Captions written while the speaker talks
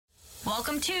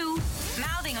Welcome to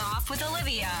Mouthing Off with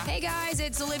Olivia. Hey guys,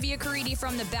 it's Olivia Caridi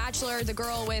from The Bachelor, the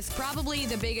girl with probably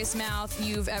the biggest mouth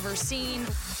you've ever seen.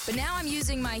 But now I'm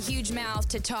using my huge mouth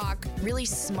to talk really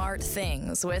smart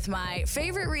things with my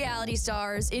favorite reality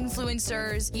stars,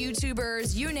 influencers,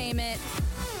 YouTubers, you name it.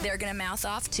 They're gonna mouth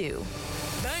off too.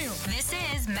 Bam. This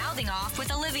is Mouthing Off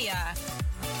with Olivia.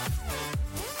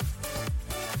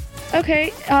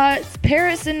 Okay, it's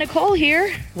Paris and Nicole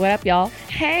here. What up, y'all?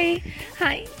 Hey,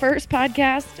 hi. First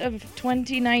podcast of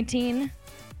 2019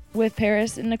 with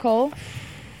Paris and Nicole.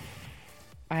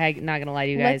 I'm not gonna lie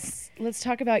to you guys. Let's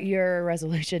talk about your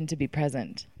resolution to be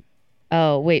present.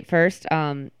 Oh, wait. First,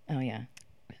 Oh yeah.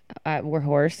 we're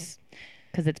hoarse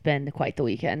because it's been quite the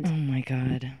weekend. Oh my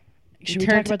God. Should we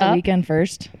turned talk about the up. weekend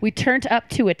first? We turned up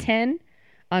to a 10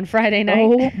 on Friday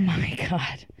night. Oh my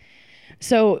God.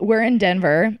 So we're in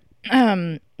Denver.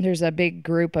 There's a big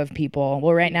group of people.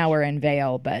 Well, right now we're in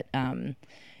Vail, but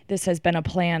this has been a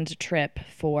planned trip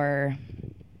for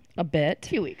a bit.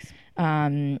 2 weeks.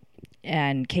 And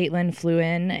Caitlin flew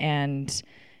in, and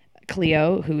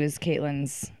Cleo, who is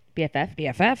Caitlin's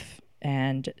BFF,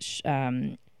 and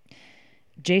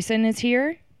Jason is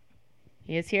here.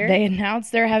 He is here. They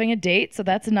announced they're having a date, so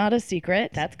that's not a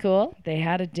secret. That's cool. They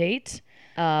had a date.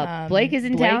 Blake is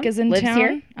in town. Blake is in lives town.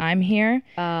 Here. I'm here.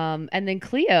 And then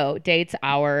Cleo dates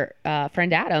our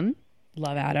friend Adam.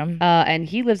 Love Adam. And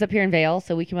he lives up here in Vail,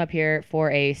 so we came up here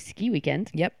for a ski weekend.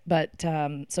 Yep. But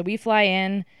so we fly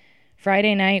in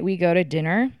Friday night. We go to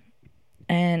dinner,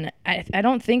 and I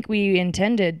don't think we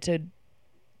intended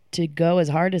to go as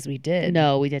hard as we did.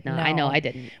 No, we did not. No. I know I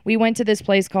didn't. We went to this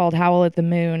place called Howl at the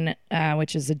Moon,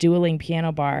 which is a dueling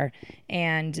piano bar,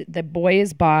 and the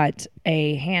boys bought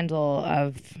a handle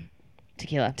of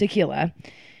tequila,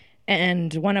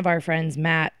 and one of our friends,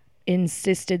 Matt,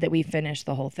 insisted that we finish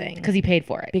the whole thing Because he paid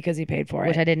for it.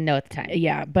 Which I didn't know at the time.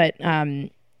 Yeah, but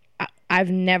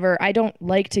I don't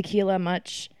like tequila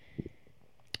much.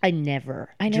 I never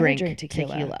drink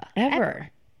tequila. Ever.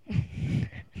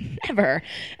 Never.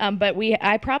 But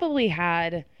I probably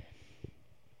had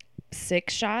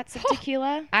 6 shots of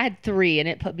tequila. I had 3, and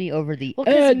it put me over the Well,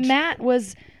 because edge. Matt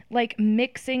was like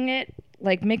mixing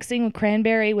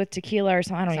cranberry with tequila or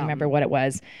something. I don't even remember what it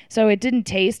was. So it didn't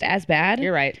taste as bad.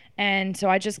 You're right. And so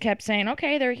I just kept saying,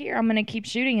 okay, they're here. I'm going to keep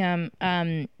shooting them.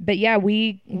 But yeah,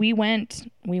 we went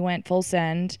full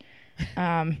send.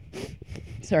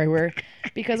 Sorry,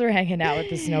 because we're hanging out with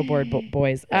the snowboard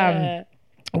boys.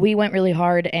 We went really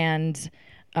hard, and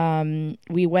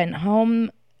we went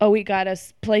home. Oh, we got a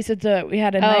place we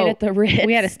had a night at the Ritz.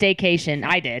 We had a staycation.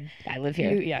 I live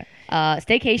here. Yeah.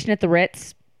 Staycation at the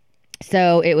Ritz.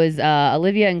 So it was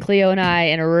Olivia and Cleo and I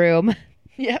in a room.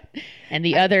 Yep. And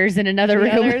the others in another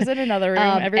room. Others in another room.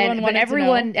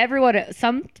 Everyone at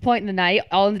some point in the night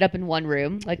all ended up in one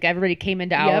room. Like everybody came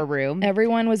into our room.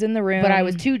 Everyone was in the room. But I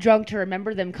was too drunk to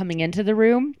remember them coming into the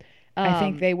room. I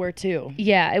think they were too.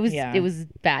 Yeah, it was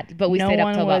bad. But we stayed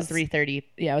up till about 3:30.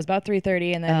 Yeah, it was about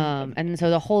 3:30, and then and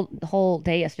so the whole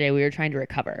day yesterday we were trying to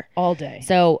recover all day.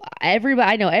 So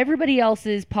I know everybody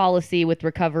else's policy with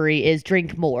recovery is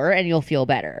drink more and you'll feel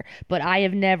better. But I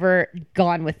have never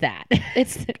gone with that.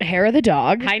 It's hair of the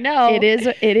dog. I know it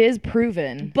is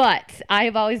proven. But I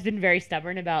have always been very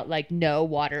stubborn about like no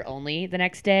water only the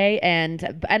next day,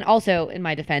 and also in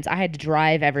my defense, I had to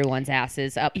drive everyone's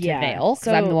asses up to Vail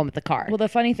because I'm the one with the car. Well, the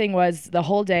funny thing was the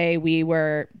whole day we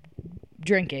were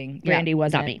drinking. Brandy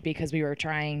wasn't, not me. because we were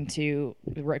trying to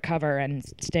recover and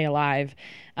stay alive.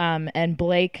 And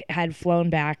Blake had flown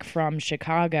back from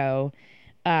Chicago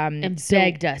and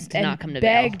begged us to not come to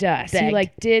Vail. Begged us. He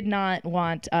did not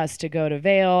want us to go to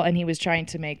Vail, and he was trying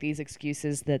to make these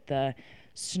excuses that the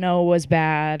snow was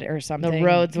bad or something. The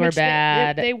roads were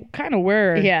bad. They kind of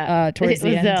were. Yeah. Towards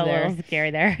the end a there. little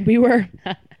scary there. We were.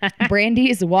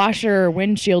 Brandy's washer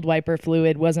windshield wiper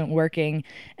fluid wasn't working,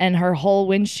 and her whole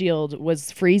windshield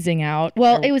was freezing out.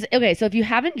 Well, it was okay. So if you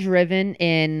haven't driven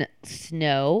in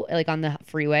snow, like on the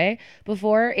freeway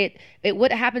before, it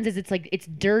what happens is it's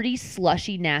dirty,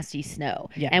 slushy, nasty snow.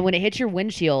 Yeah. And when it hits your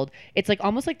windshield, it's like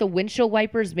almost like the windshield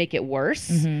wipers make it worse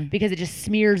because it just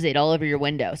smears it all over your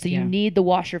window. So you need the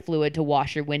washer fluid to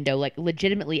wash your window like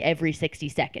legitimately every 60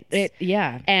 seconds.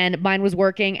 And mine was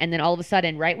working, and then all of a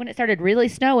sudden, right when it started really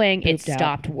snowing, it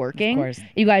stopped working. Of course.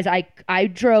 You guys, I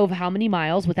drove how many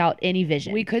miles without any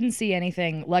vision? We couldn't see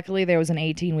anything. Luckily, there was an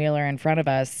 18-wheeler in front of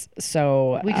us,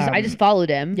 so I just followed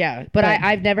him. Yeah, but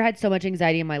I've never had so much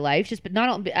anxiety in my life. But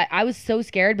I was so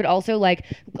scared, but also like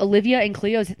Olivia and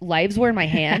Cleo's lives were in my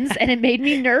hands, and it made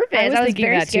me nervous. I was thinking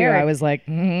very that scared. too. I was like,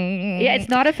 yeah, it's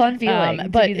not a fun feeling.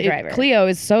 But to be the driver. Cleo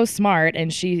is so smart,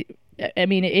 and she I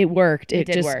mean, it worked. It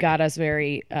did just work. got us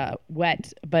very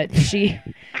wet. But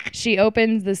she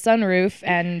opened the sunroof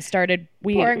and started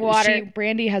Pouring water.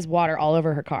 Brandy has water all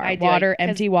over her car. I do. Water, 'Cause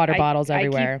empty water bottles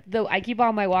everywhere. I keep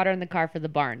all my water in the car for the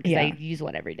barn because Yeah. I use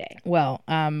one every day. Well,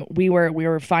 we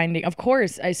were finding, of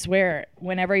course, I swear,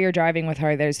 whenever you're driving with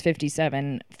her, there's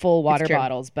 57 full water true.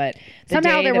 bottles, but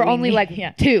Somehow day there that were we only like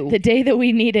yeah, 2. the day that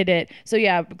we needed it. So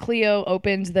yeah, Cleo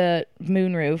opened the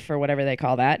moonroof or whatever they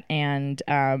call that, and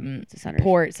It's a sunroof.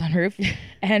 poured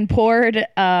and poured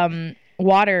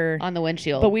water On the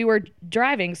windshield. But we were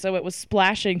driving, so it was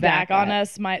splashing back Back on up.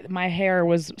 us. My hair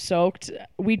was soaked.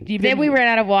 Then we ran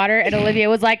out of water, and Olivia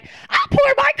was like, "I'll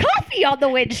pour my coffee on the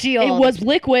windshield." It was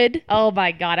liquid. Oh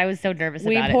my god, I was so nervous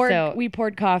about it. We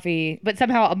poured coffee But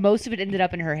somehow most of it ended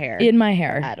up in her hair. in my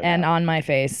hair I don't and know. on my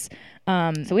face.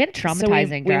 So we had a So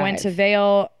traumatizing we drive went to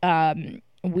Vail.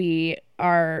 We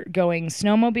are going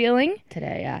snowmobiling.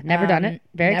 today. Yeah, never done it.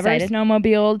 Very never excited.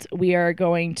 snowmobiled. We are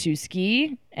going to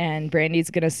ski, and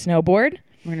Brandy's gonna snowboard.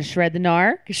 We're gonna shred the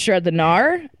gnar. Shred the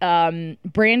gnar.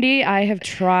 Brandy, I have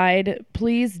tried.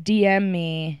 Please DM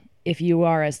me if you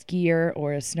are a skier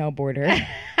or a snowboarder,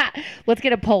 Let's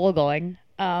get a poll going.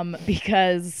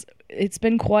 because it's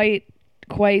been quite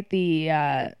the.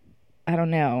 I don't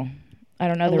know. The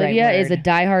right Olivia word. is a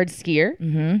diehard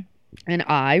skier, and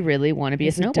I really want to be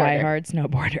Is a a snowboarder. diehard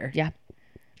snowboarder. Yeah,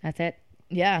 that's it.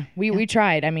 Yeah, we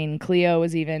tried. I mean, Cleo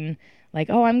was even like,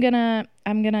 "Oh, I'm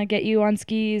gonna get you on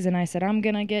skis," and I said, "I'm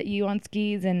gonna get you on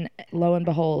skis," and lo and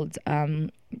behold,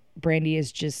 Brandy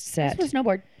is just set. That's a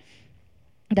snowboard.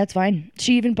 That's fine.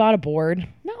 She even bought a board,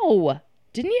 No,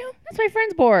 didn't you? that's my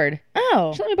friend's board.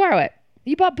 Oh, She let me borrow it.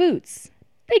 you bought boots.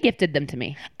 They gifted them to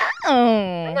me.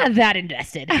 Oh, I'm not that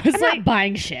invested. I'm was not like-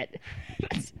 buying shit.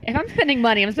 If I'm spending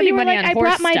money, I'm you spending were money like, on I horse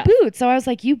brought my stuff. boots, so I was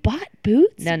like, you bought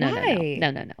boots? No. Why?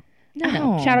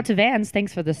 No. Shout out to Vans.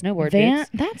 Thanks for the snowboard Van, boots.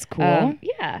 that's cool.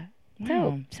 Yeah.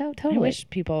 Wow. So I totally. wish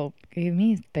people gave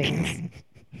me things.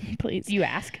 Please. you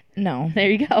ask. No. There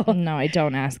you go. No, I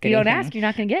don't ask. If you don't anything. ask, you're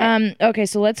not gonna get it. Okay,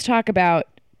 so let's talk about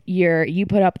you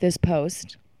put up this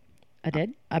post I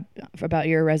did. about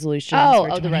your resolutions for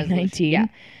The 2019. resolution.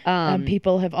 Yeah.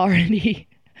 People have already.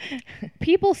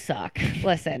 People suck.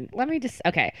 Listen, let me just.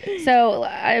 Okay. So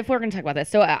if we're gonna talk about this,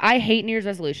 so I hate New Year's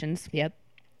resolutions. Yep.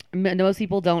 Most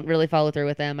people don't really follow through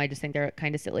with them. I just think they're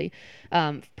kind of silly.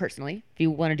 Personally, if you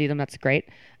want to do them, that's great.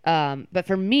 But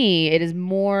for me, it is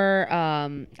more.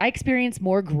 I experience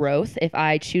more growth if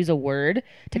I choose a word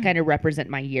to kind of represent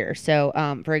my year. So,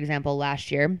 for example, last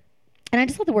year. And I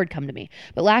just let the word come to me.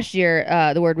 But last year,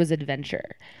 the word was adventure.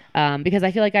 Because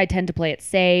I feel like I tend to play it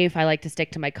safe. I like to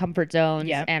stick to my comfort zones.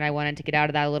 Yep. And I wanted to get out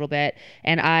of that a little bit.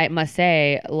 And I must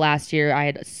say, last year, I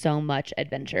had so much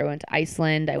adventure. I went to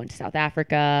Iceland. I went to South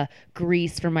Africa,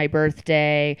 Greece for my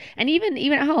birthday. And even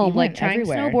at home, You like went trying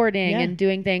everywhere. snowboarding Yeah. and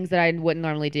doing things that I wouldn't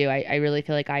normally do. I really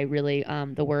feel like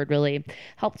the word really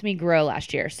helped me grow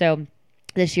last year. So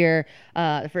this year,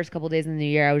 the first couple of days in the new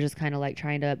year, I was just kind of like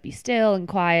trying to be still and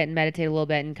quiet and meditate a little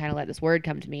bit and kind of let this word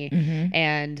come to me.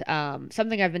 And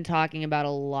something I've been talking about a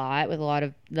lot with a lot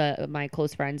of my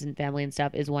close friends and family and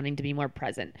stuff is wanting to be more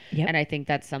present. Yep. And I think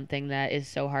that's something that is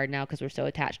so hard now because we're so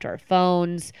attached to our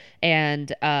phones.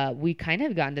 And we kind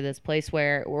of gotten to this place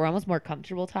where we're almost more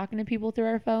comfortable talking to people through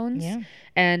our phones. Yeah.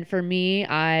 And for me,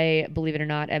 I, believe it or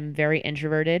not, am very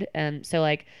introverted. So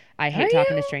like, I hate Are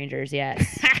talking you? to strangers.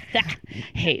 Yes.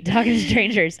 Hate talking to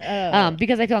strangers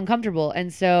because I feel uncomfortable.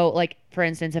 And so, like, for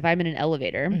instance, if I'm in an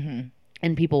elevator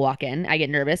and people walk in, I get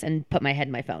nervous and put my head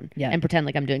in my phone and pretend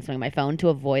like I'm doing something on my phone to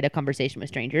avoid a conversation with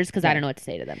strangers because I don't know what to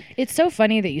say to them. It's so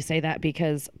funny that you say that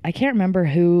because I can't remember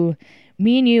who.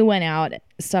 Me and you went out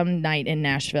some night in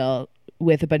Nashville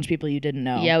with a bunch of people you didn't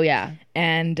know. Yeah, yeah.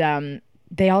 And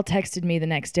they all texted me the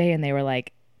next day and they were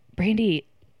like, Brandy,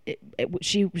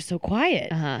 she was so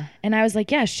quiet. And I was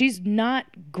like, yeah, she's not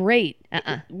great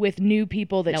with new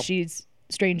people that Nope. she's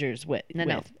strangers with.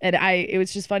 No. And it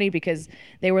was just funny because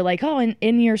they were like, oh,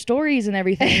 in your stories and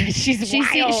everything, She's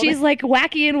wild. she's like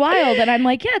wacky and wild. And I'm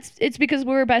like, yeah, it's because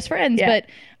we're best friends. Yeah.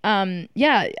 But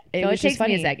yeah, it No, was it just takes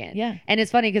funny. me a second. Yeah. And it's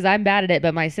funny because I'm bad at it,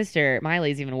 but my sister,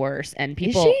 Miley's even worse. And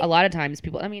people, she? a lot of times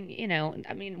people,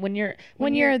 when you're,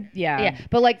 Yeah.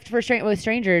 But like with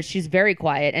strangers, she's very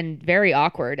quiet and very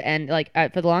awkward. And like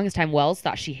for the longest time, Wells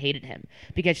thought she hated him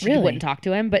because she Really? wouldn't talk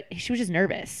to him, but she was just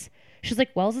nervous. She's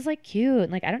like, Wells is like cute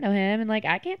and like I don't know him and like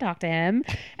I can't talk to him.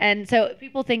 And so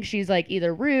people think she's like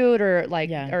either rude or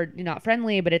like or not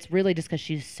friendly, but it's really just because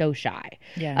she's so shy.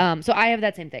 Yeah. So I have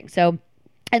that same thing. So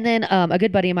and then a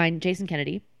good buddy of mine, Jason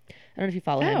Kennedy. I don't know if you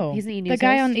follow him. He's an E! News the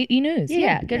guy host. on E! News.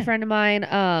 Yeah, good friend of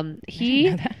mine.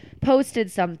 He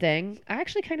posted something. I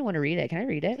actually kind of want to read it. Can I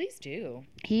read it? Please do.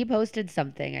 He posted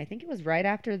something. I think it was right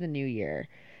after the new year.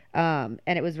 And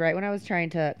it was right when I was trying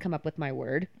to come up with my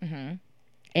word. Mm-hmm.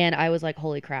 And I was like,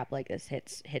 holy crap, like this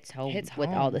hits home with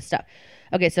all this stuff.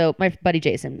 Okay, so my buddy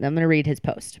Jason, I'm going to read his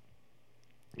post.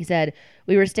 He said,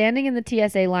 we were standing in the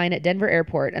TSA line at Denver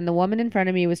Airport, and the woman in front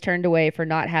of me was turned away for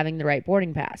not having the right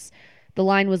boarding pass. The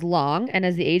line was long, and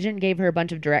as the agent gave her a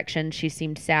bunch of directions, she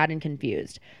seemed sad and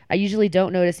confused. I usually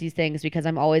don't notice these things because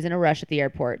I'm always in a rush at the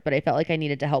airport, but I felt like I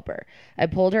needed to help her. I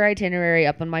pulled her itinerary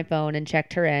up on my phone and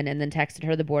checked her in, and then texted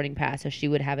her the boarding pass so she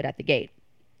would have it at the gate.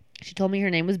 She told me her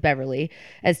name was Beverly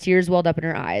as tears welled up in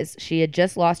her eyes. She had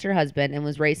just lost her husband and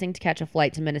was racing to catch a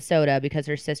flight to Minnesota because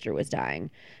her sister was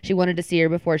dying. She wanted to see her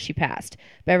before she passed.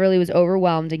 Beverly was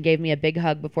overwhelmed and gave me a big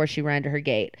hug before she ran to her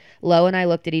gate. Lo and I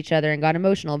looked at each other and got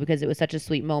emotional because it was such a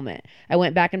sweet moment. I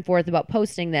went back and forth about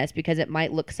posting this because it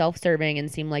might look self-serving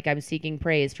and seem like I'm seeking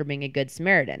praise for being a good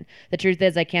Samaritan. The truth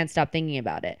is I can't stop thinking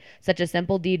about it. Such a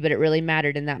simple deed, but it really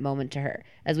mattered in that moment to her.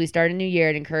 As we start a new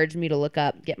year, it encouraged me to look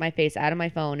up, get my face out of my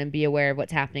phone, and be aware of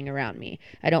what's happening around me.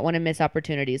 I don't want to miss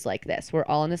opportunities like this. We're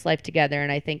all in this life together, and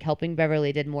I think helping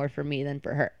Beverly did more for me than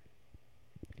for her.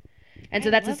 And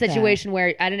so that's a situation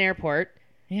where at an airport,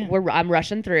 I'm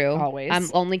rushing through. Always. I'm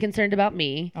only concerned about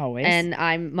me. Always.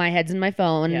 And my head's in my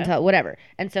phone, whatever.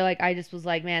 And so like I just was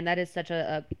like, man, that is such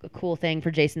a cool thing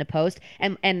for Jason to post.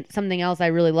 And something else I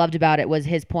really loved about it was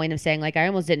his point of saying like, I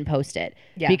almost didn't post it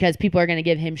because people are going to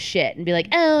give him shit and be like,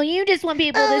 oh, you just want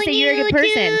people to say you're a good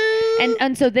person.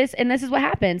 And so this is what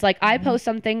happens. Like I post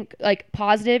something like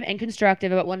positive and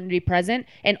constructive about wanting to be present,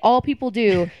 and all people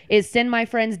do is send my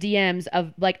friends DMs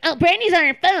of like, oh, Brandy's on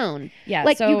her phone. Yeah.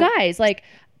 Like you guys, like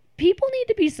people need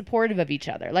to be supportive of each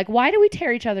other. Like, why do we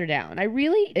tear each other down? I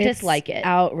really dislike it.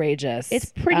 Outrageous.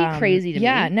 It's pretty crazy to me.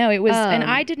 Yeah, no, it was, and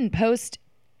I didn't post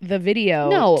the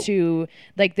video to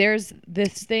like there's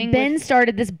this thing Ben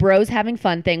started this bros having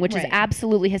fun thing, which is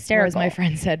absolutely hysterical. Or as my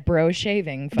friend said, bro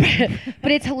shaving fun.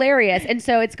 But it's hilarious. And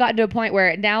so it's gotten to a point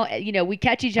where now, you know, we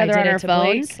catch each other on our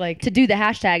phones to do the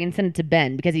hashtag and send it to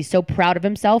Ben because he's so proud of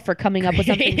himself for coming up with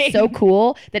something so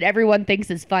cool that everyone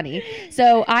thinks is funny.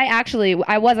 So I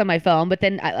was on my phone, but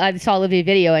then I saw Olivia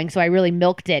videoing, so I really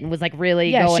milked it and was like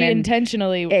really going she in.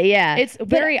 Intentionally. It's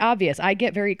very obvious. I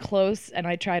get very close and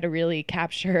I try to really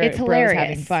capture it's hilarious. Bros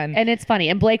having fun. And it's funny.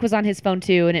 And Blake was on his phone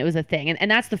too, and it was a thing. And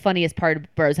that's the funniest part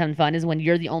of bros having fun is when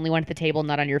you're the only one at the table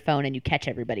not on your phone and you catch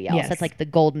everybody else. That's like the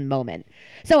golden moment.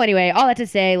 So anyway, all that to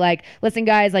say, like, listen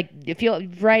guys, like if you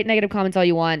write negative comments all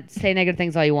you want, say negative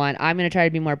things all you want. I'm going to try to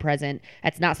be more present.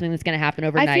 That's not something that's going to happen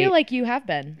overnight. I feel like you have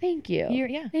been. Thank you.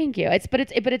 Thank you.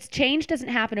 But change doesn't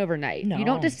happen overnight. No. You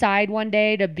don't decide one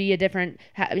day to be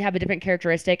have a different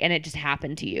characteristic and it just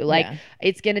happened to you. Like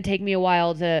it's going to take me a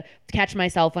while to catch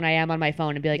myself when I am on my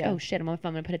phone and be like, oh shit, I'm on my phone,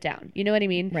 I'm gonna put it down. You know what I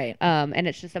mean? Right. And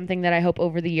it's just something that I hope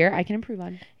over the year I can improve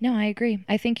on. No, I agree.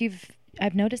 I think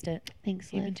I've noticed it.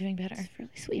 Thanks, You've been doing better. That's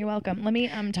really sweet. You're welcome. Let me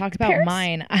talk about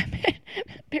mine.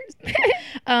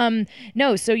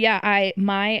 No, so yeah,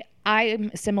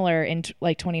 I'm similar in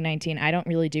like 2019. I don't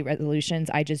really do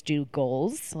resolutions. I just do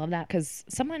goals. I love that because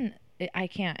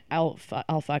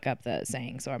I'll fuck up the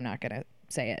saying, so I'm not gonna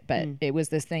say it. But it was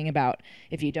this thing about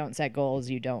if you don't set goals,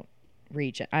 you don't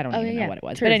reach it. I don't even know what it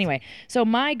was. Truth. But anyway, so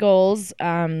my goals,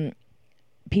 and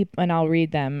I'll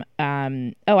read them.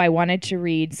 I wanted to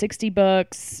read 60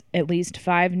 books, at least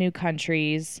 5 new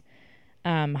countries,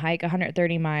 hike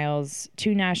 130 miles,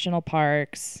 2 national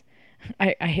parks.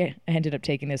 I ended up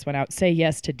taking this one out. Say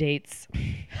yes to dates.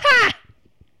 Ha!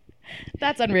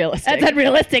 That's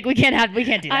unrealistic. We can't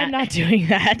do that. I'm not doing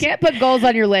that. You can't put goals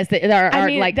on your list that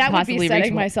are like that possibly would be setting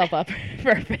reachable. myself up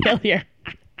for failure.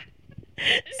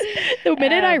 The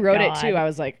minute I wrote it too, I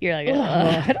was like, you're like,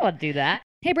 I don't want to do that.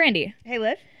 Hey, Brandy. Hey,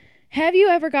 Liv. Have you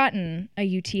ever gotten a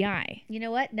UTI? You know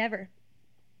what? Never.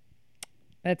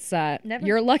 That's never.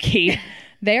 You're lucky.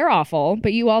 They're awful,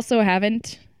 but you also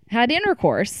haven't had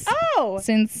intercourse.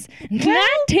 Since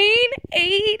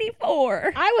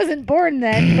 1984. I wasn't born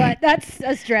then, but that's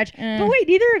a stretch. But wait,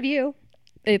 neither of you.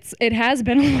 It has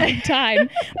been a long time,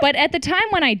 but at the time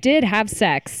when I did have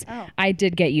sex, I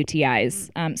did get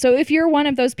UTIs. So if you're one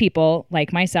of those people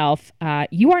like myself,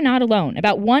 you are not alone.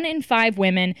 About 1 in 5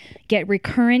 women get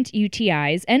recurrent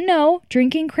UTIs, and no,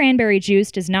 drinking cranberry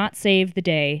juice does not save the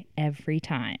day every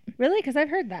time. Really? Because I've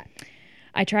heard that.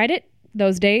 I tried it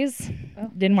those days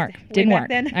didn't work. Didn't back work.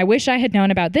 then. I wish I had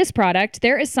known about this product.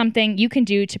 There is something you can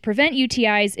do to prevent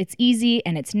UTIs. It's easy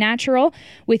and it's natural.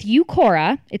 With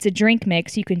Eucora, it's a drink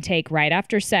mix you can take right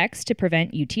after sex to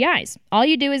prevent UTIs. All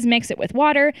you do is mix it with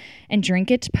water and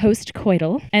drink it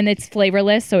post-coital. And it's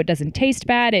flavorless, so it doesn't taste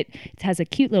bad. It has a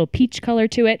cute little peach color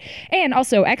to it. And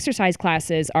also, exercise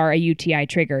classes are a UTI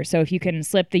trigger. So if you can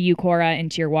slip the Eucora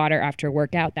into your water after a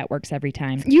workout, that works every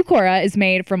time. Eucora is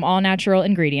made from all natural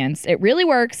ingredients. It really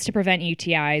works to prevent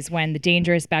UTIs when the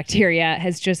dangerous bacteria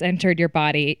has just entered your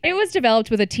body. It was developed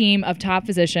with a team of top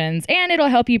physicians, and it'll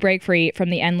help you break free from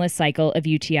the endless cycle of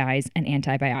UTIs and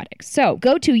antibiotics. So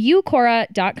go to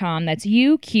eucora.com. That's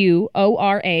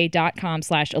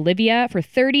UQORA.com/Olivia for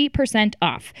 30%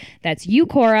 off. That's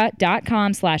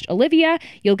eucora.com/Olivia.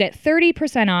 You'll get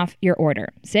 30% off your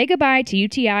order. Say goodbye to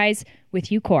UTIs with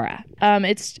Eucora.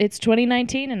 It's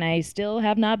 2019 and I still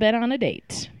have not been on a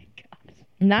date.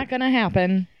 Not gonna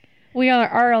happen. We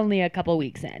are only a couple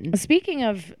weeks in. Speaking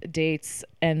of dates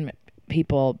and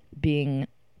people being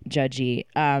judgy,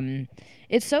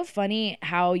 it's so funny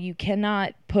how you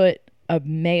cannot put a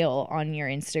male on your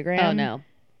Instagram. Oh no.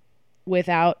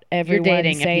 Without everyone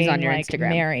dating if saying he's on your like Instagram.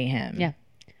 marry him. Yeah.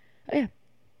 Oh yeah.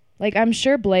 Like I'm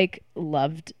sure Blake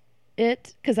loved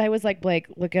it because I was like, Blake,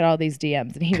 look at all these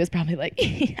DMs, and he was probably like,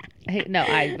 yeah. Hey, no,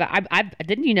 I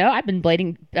didn't you know I've been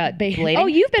blading. Oh,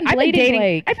 you've been blading dating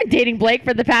Blake. I've been dating Blake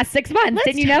for the past 6 months.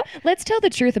 Didn't you know? Let's tell the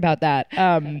truth about that.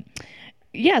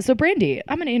 Yeah. So Brandy,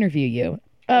 I'm going to interview you.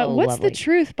 What's lovely. the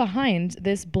truth behind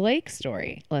this Blake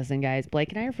story? Listen, guys,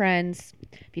 Blake and I are friends.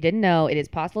 If you didn't know, it is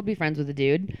possible to be friends with a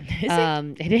dude. Is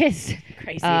it? It is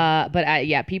Crazy. But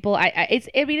yeah, people. It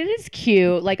is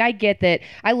cute. Like I get that.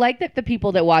 I like that the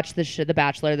people that watch the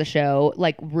Bachelor, the show,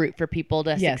 like root for people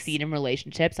to succeed in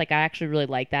relationships. Like I actually really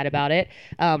like that about it.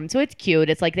 So it's cute.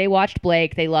 It's like they watched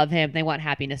Blake, they love him, they want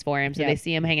happiness for him. So they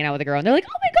see him hanging out with a girl, and they're like,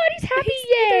 oh my god, he's happy,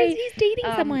 yay! He's dating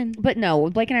someone. But no,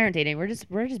 Blake and I aren't dating. We're just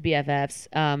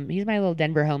BFFs. He's my little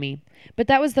Denver homie. But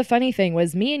that was the funny thing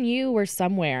was me and you were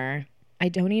somewhere. I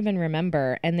don't even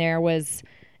remember. And there was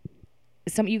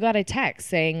you got a text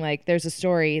saying like, there's a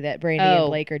story that Brandy and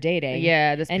Blake are dating.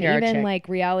 Yeah. This and PR even chick. like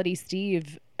Reality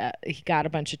Steve, he got a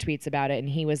bunch of tweets about it and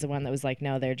he was the one that was like,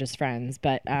 no, they're just friends.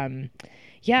 But,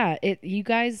 yeah, you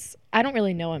guys, I don't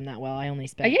really know him that well. I only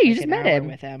spent you like just an met hour him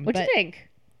with him. What'd you but think?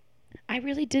 I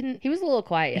really didn't. He was a little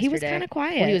quiet yesterday. He was kind of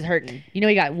quiet. Well, he was hurting. You know,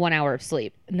 he got 1 hour of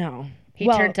sleep. No. He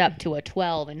turned up to a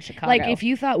 12 in Chicago. Like if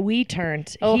you thought we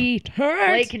turned, he turned.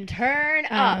 Blake can turn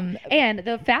up. And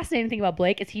the fascinating thing about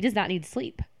Blake is he does not need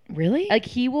sleep. Really? Like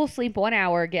he will sleep 1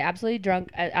 hour, get absolutely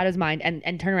drunk out of his mind,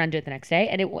 and turn around and do it the next day,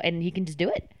 and he can just do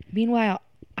it. Meanwhile,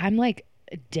 I'm like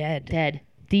dead.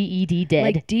 DED dead.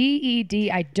 Like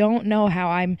DED. I don't know how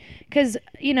I'm, because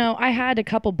you know I had a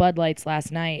couple Bud Lights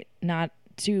last night. Not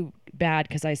too bad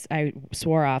because I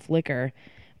swore off liquor,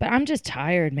 but I'm just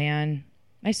tired, man.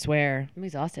 I swear. I'm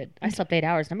exhausted. I slept 8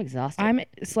 hours and I'm exhausted. I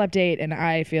slept 8 and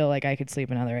I feel like I could sleep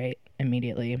another 8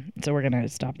 immediately. So we're gonna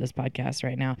stop this podcast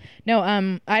right now. No,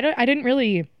 I didn't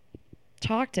really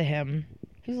talk to him.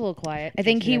 He was a little quiet. I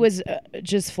think he was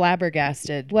just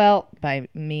flabbergasted. By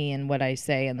me and what I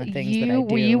say and the things that I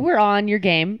do. You were on your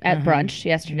game at brunch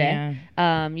yesterday.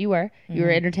 Yeah. You were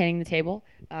entertaining the table.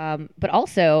 But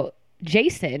also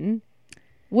Jason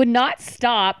would not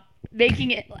stop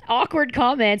making awkward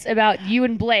comments about you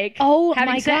and Blake. Oh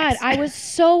having my sex. God. I was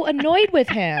so annoyed with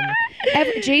him.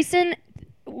 Jason,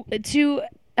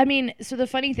 so the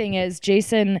funny thing is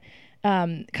Jason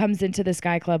comes into the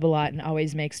Sky Club a lot and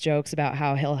always makes jokes about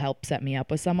how he'll help set me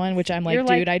up with someone, which I'm like,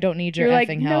 dude, I don't need your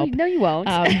effing help. No, you won't.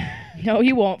 No,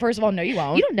 you won't. First of all, no, you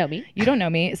won't. You don't know me. You don't know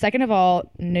me. Second of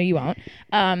all, no, you won't.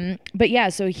 But yeah,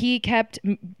 so he kept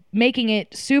making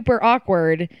it super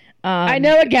awkward. I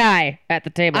know a guy at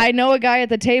the table.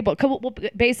 Well,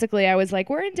 basically, I was like,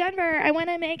 we're in Denver. I want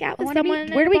to make out with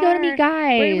someone. Where do we go to meet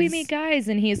guys? Where do we meet guys?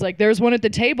 And he's like, there's one at the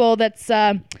table he's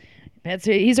right across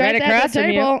at the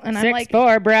table. From you. And I'm like,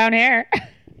 6'4", brown hair.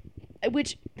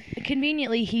 Which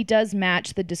conveniently he does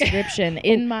match the description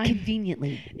in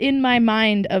my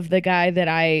mind of the guy that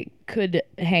I could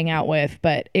hang out with.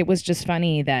 But it was just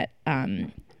funny that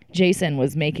Jason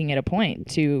was making it a point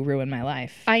to ruin my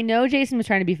life. I know Jason was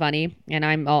trying to be funny, and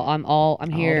I'm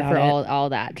here for all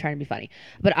that, trying to be funny.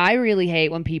 But I really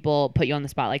hate when people put you on the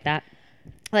spot like that.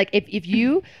 Like if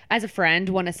you as a friend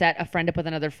want to set a friend up with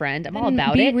another friend, I'm all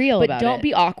about it. But don't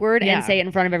be awkward and say it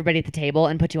in front of everybody at the table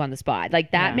and put you on the spot.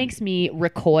 Like that makes me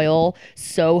recoil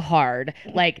so hard.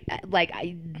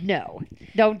 No,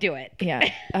 don't do it.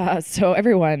 Yeah. So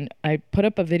everyone, I put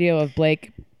up a video of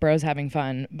Blake bros having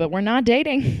fun, but we're not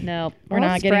dating. No, We're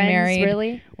not getting married.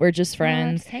 Really? We're just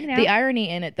friends. just hanging out. The irony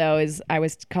in it, though, is I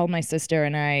called my sister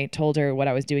and I told her what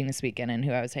I was doing this weekend and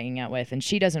who I was hanging out with, and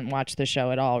she doesn't watch the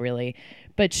show at all, really.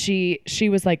 But she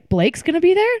was like, "Blake's gonna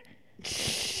be there."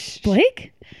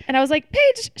 Blake? And I was like,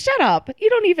 "Paige, shut up! You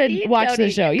don't even watch the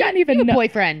show. You don't even you have know a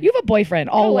boyfriend. You have a boyfriend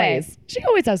always. Always. She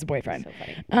always has a boyfriend." So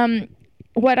funny.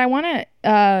 What I want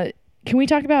to can we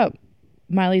talk about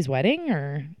Miley's wedding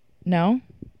or no?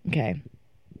 Okay,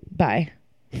 bye.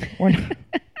 We're not.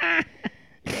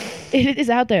 It is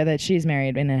out there that she's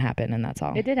married and it happened, and that's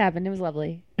all. It did happen. It was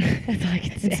lovely. That's all I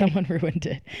can say. Someone ruined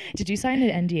it. Did you sign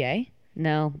an NDA?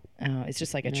 No. Oh, it's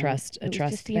just like a No. trust It was thing.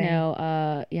 just, you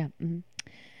know, yeah. Mhm.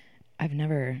 I've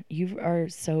never. You are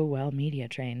so well media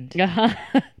trained.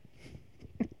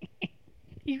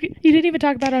 You didn't even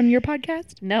talk about it on your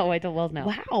podcast? No, I don't. Well, no.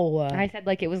 Wow. I said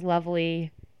like it was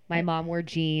lovely. My mom wore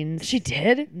jeans. She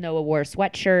did? Noah wore a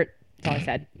sweatshirt. That's all I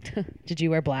said. Did you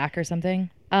wear black or something?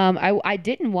 I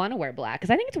didn't want to wear black because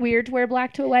I think it's weird to wear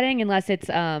black to a wedding unless it's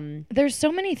There's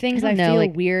so many things I I don't know, feel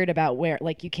like- weird about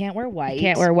like you can't wear white. you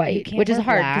can't wear You white, can't which is wear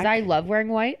hard because black. I love wearing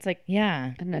white. It's like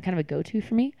Yeah. I don't know, kind of a go-to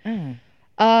for me.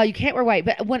 Oh. You can't wear white,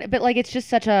 but like it's just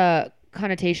such a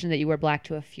connotation that you wear black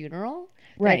to a funeral.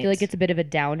 that I Right. feel like it's a bit of a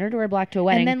downer to wear black to a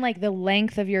wedding. And then like the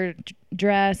length of your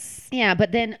dress. yeah,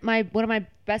 but then one of my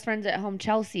best friends at home,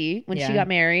 Chelsea, when she Yeah. got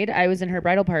married, I was in her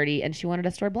bridal party and she wanted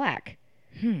us to wear black.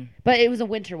 But it was a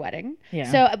winter wedding. Yeah.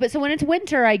 So when it's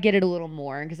winter, I get it a little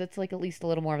more because it's like at least a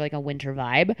little more of like a winter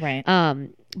vibe. Right.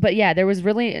 But yeah, there was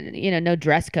really, no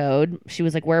dress code. She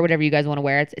was like, wear whatever you guys want to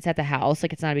wear. It's at the house.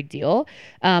 Like, it's not a big deal.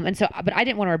 And so, but I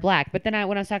didn't want to wear black. But then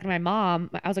when I was talking to my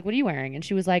mom, I was like, what are you wearing? And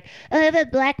she was like, I have a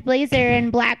black blazer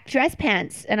and black dress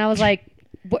pants. And I was like,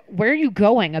 where are you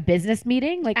going? A business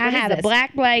meeting? Like, I what is have a this?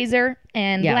 black blazer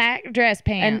and Yeah. black dress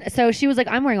pants. And so she was like,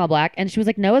 I'm wearing all black. And she was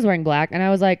like, Noah's wearing black. And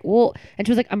I was like, well, and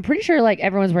she was like, I'm pretty sure like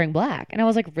everyone's wearing black. And I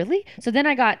was like, really? So then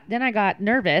I got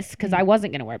nervous because I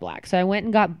wasn't going to wear black. So I went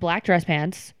and got black dress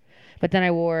pants. But then I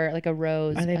wore like a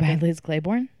rose. Are they by Liz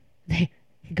Claiborne?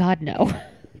 God, no.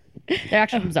 They're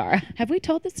actually from Zara. Have we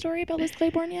told the story about Liz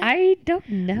Claiborne yet? I don't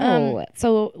know.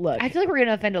 So look, I feel like we're going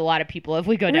to offend a lot of people if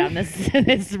we go down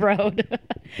this road.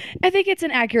 I think it's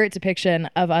an accurate depiction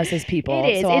of us as people. It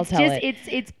is. So I'll It's tell just it.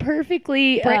 it's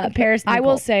perfectly Bra- Paris. I will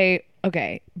Nicole. say,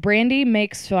 okay, Brandy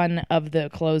makes fun of the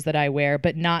clothes that I wear,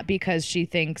 but not because she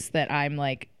thinks that I'm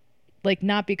like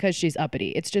not because she's uppity.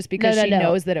 It's just because No, she no.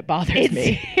 knows that it bothers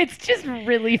me. It's just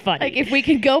really funny. Like if we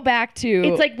can go back to,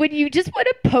 it's like when you just want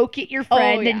to poke at your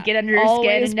friend and get under her skin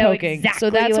Always and know poking. exactly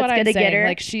So that's what's what I'm gonna saying. get her.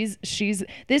 Like she's.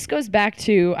 This goes back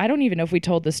to, I don't even know if we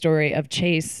told the story of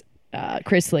Chase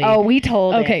Chrisley. oh, we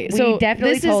told Okay, it. so we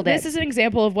definitely this told is, it. This is an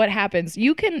example of what happens.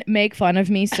 You can make fun of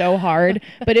me so hard,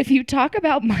 but if you talk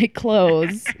about my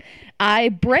clothes, I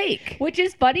break. Which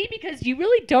is funny because you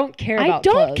really don't care I about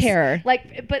don't clothes. care.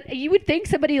 Like, but you would think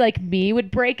somebody like me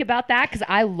would break about that because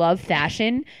I love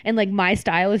fashion and like my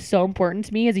style is so important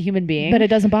to me as a human being. But it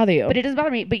doesn't bother you. But it doesn't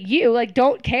bother me. But you like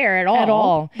don't care at all. At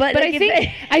all. But But like,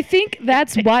 I think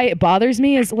that's why it bothers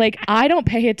me is like I don't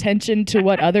pay attention to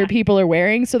what other people are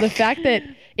wearing. So the fact that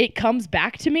it comes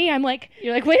back to me, I'm like,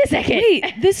 you're like, wait a second.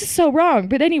 wait, this is so wrong.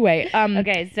 But anyway,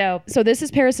 Okay, so this is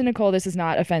Paris and Nicole. This is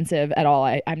not offensive at all.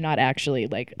 I'm not actually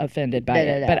like offended by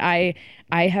it. No. But I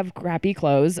have crappy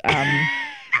clothes.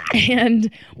 And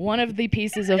one of the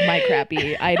pieces of my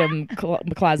crappy item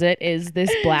closet is this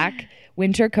black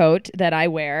winter coat that I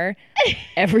wear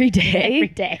every day. every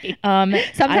day. I-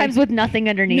 Sometimes with nothing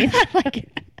underneath.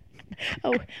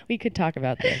 Oh, we could talk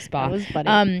about this. That was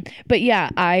funny. But yeah,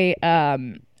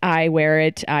 I wear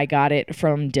it. I got it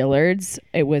from Dillard's.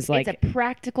 It was like it's a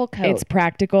practical coat. it's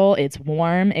practical. It's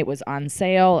warm. It was on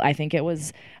sale. I think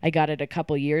I got it a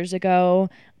couple years ago.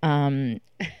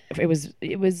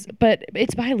 It was, but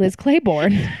it's by Liz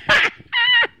Claiborne.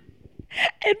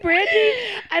 And Brandy,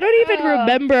 I don't even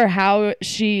remember how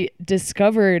she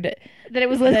discovered that it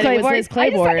was Liz that it was Claiborne. Liz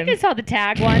Claiborne. I think I saw the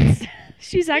tag once.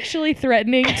 she's actually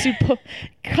threatening to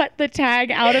cut the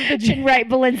tag out of the Right,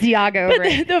 Balenciaga over But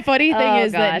it. the funny thing Oh,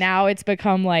 is that gosh. now it's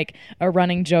become like a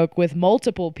running joke with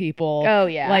multiple people. Oh,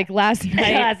 yeah. Like last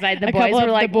night. Last night, the a boys couple were of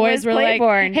the like, boys Liz were like,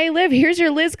 Claiborne. "Hey, Liv, here's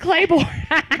your Liz Claiborne."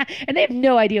 And they have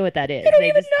no idea what that is. They don't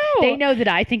even know. They know that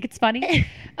I think it's funny.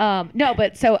 No,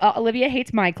 but so Olivia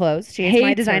hates my clothes. She hates my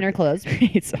Hates designer her. clothes.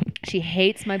 Hates them. She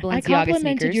hates my I Balenciaga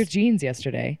complimented sneakers. your jeans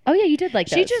yesterday. Oh yeah, you did like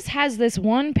those. She just has this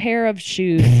one pair of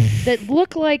shoes that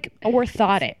look like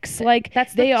orthotics. Like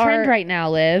That's the they trend are right now,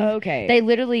 Liv. Okay. They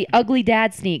literally ugly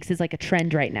dad sneaks is like a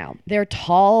trend right now. They're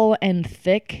tall and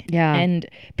thick. Yeah. And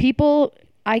people,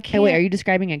 I Hey, can't. wait, are you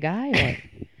describing a guy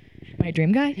or? My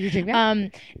dream guy. Your dream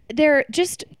guy?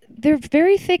 They're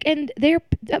very thick and they're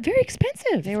very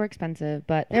expensive. They were expensive,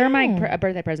 but they were my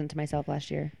birthday present to myself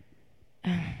last year.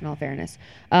 In all fairness,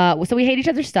 so we hate each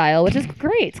other's style, which is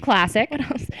great. It's classic. What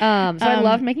else? I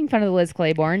love making fun of the Liz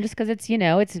Claiborne just because it's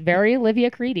it's very Olivia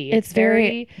Creedy. It's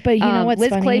very. But you know what's Liz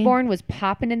funny? Claiborne was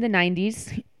popping in the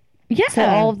 90s. Yeah. So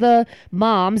all of the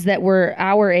moms that were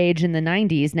our age in the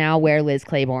 90s now wear Liz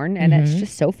Claiborne, and it's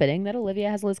just so fitting that Olivia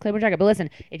has a Liz Claiborne jacket. But listen,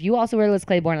 if you also wear Liz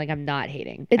Claiborne, like, I'm not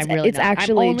hating. It's I'm really it's not.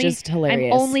 actually just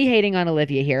hilarious. I'm only hating on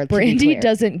Olivia here. Brandy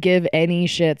doesn't give any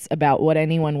shits about what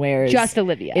anyone wears. Just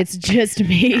Olivia. It's just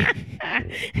me.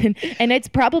 and it's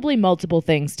probably multiple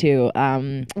things too.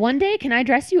 One day, can I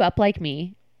dress you up like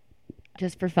me?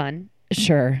 Just for fun.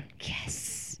 Sure. Yes.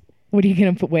 What are you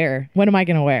gonna wear? What am I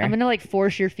gonna wear? I'm gonna like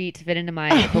force your feet to fit into my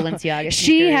Balenciaga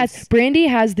sneakers. Brandy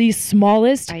has the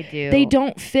smallest. I do. They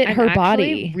don't fit I'm her body.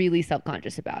 actually really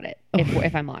self-conscious about it.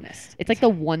 If I'm honest, it's like the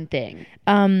one thing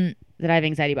that I have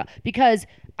anxiety about because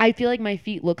I feel like my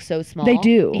feet look so small. They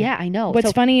do. Yeah, I know.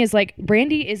 What's funny is like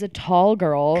Brandy is a tall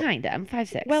girl. Kinda. I'm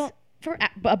 5'6". Well,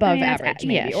 above average,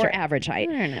 maybe, or sure. average height.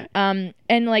 I don't know.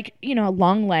 And like,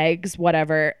 long legs,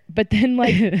 whatever. But then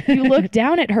like you look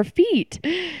down at her feet,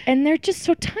 and they're just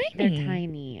so tiny. They're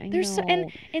tiny. I know. They're so,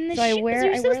 and the so I shoes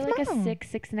wear are so like a small.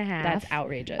 6.5. That's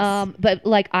outrageous. But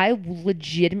like I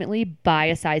legitimately buy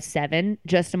a size 7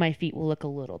 just so my feet will look a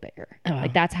little bigger. Oh.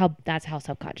 Like that's how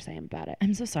self-conscious I am about it.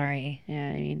 I'm so sorry. Yeah,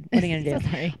 I mean, what are you gonna do?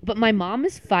 So sorry. But my mom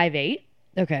is 5'8"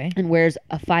 Okay. and wears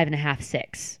a 5.5,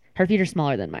 6. Her feet are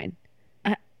smaller than mine.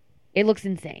 It looks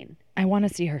insane. I want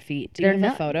to see her feet. Do They're you have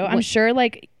not- a photo? what- I'm sure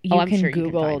like I'm can sure you can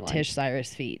Google find one. Tish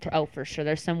Cyrus feet. Oh, for sure.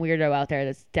 There's some weirdo out there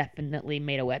that's definitely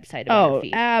made a website about her Oh,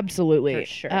 feet. absolutely. For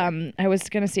sure. I was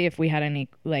gonna see if we had any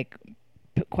like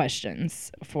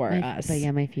questions for us. But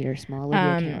yeah, my feet are small.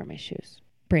 Olivia can't wear my shoes.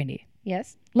 Brandy,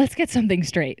 Yes? let's get something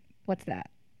straight. What's that?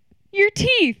 Your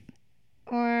teeth.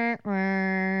 Good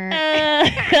try.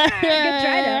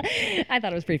 I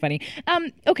thought it was pretty funny.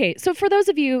 Okay, so for those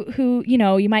of you who,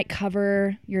 you might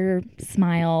cover your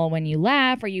smile when you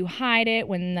laugh or you hide it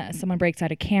when someone breaks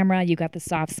out a camera, you got the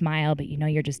soft smile, but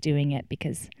you're just doing it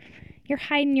because you're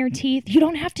hiding your teeth. You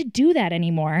don't have to do that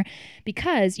anymore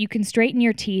because you can straighten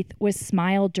your teeth with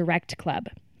Smile Direct Club.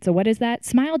 So what is that?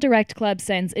 Smile Direct Club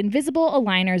sends invisible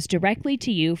aligners directly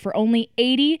to you for only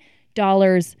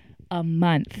 $80 a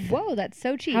month. Whoa, that's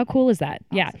so cheap. How cool is that?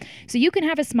 Awesome. Yeah. So you can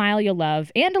have a smile you'll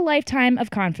love and a lifetime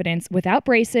of confidence without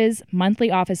braces, monthly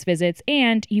office visits,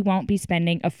 and you won't be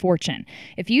spending a fortune.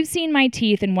 If you've seen my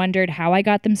teeth and wondered how I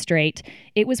got them straight,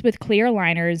 it was with clear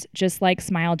aligners just like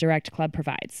Smile Direct Club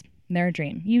provides. They're a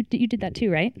dream. You did that too,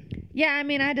 right? Yeah, I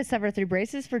mean, I had to suffer through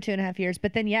braces for 2.5 years,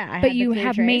 but then But you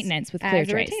have maintenance with Clear as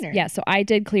a Trays. retainer. Yeah, so I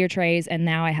did Clear Trays, and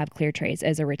now I have Clear Trays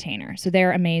as a retainer. So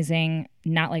they're amazing,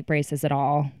 not like braces at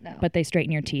all, but they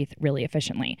straighten your teeth really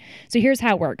efficiently. So here's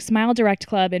how it works. Smile Direct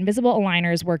Club invisible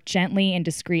aligners work gently and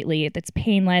discreetly. It's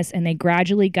painless, and they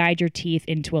gradually guide your teeth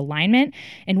into alignment.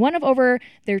 And one of over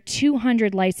their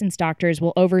 200 licensed doctors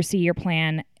will oversee your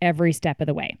plan every step of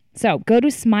the way. So go to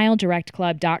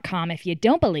SmileDirectClub.com if you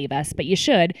don't believe us, but you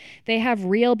should. They have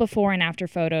real before and after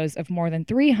photos of more than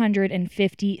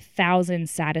 350,000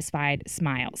 satisfied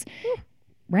smiles.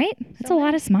 Right? That's a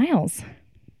lot of smiles.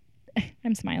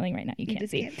 I'm smiling right now. You can't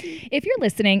see. If you're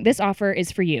listening, this offer is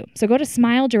for you. So go to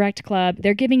Smile Direct Club.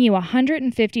 They're giving you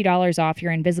 $150 off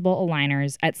your invisible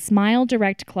aligners at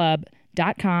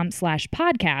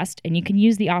SmileDirectClub.com/podcast, and you can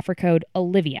use the offer code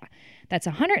Olivia. That's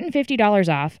 $150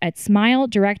 off at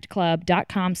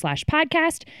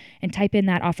SmileDirectClub.com/podcast and type in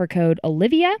that offer code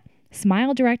Olivia.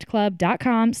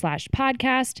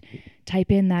 SmileDirectClub.com/podcast.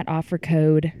 Type in that offer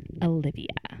code Olivia.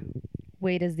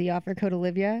 Wait, is the offer code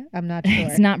Olivia? I'm not sure.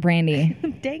 It's not Brandy.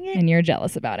 Dang it. And you're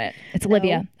jealous about it. It's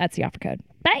Olivia. That's the offer code.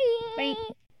 Bye. Bye.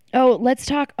 Oh, let's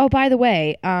talk. Oh, by the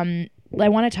way, I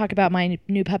want to talk about my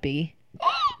new puppy.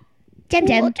 Tim.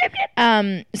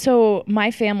 So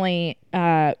my family,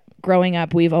 growing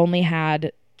up, we've only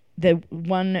had the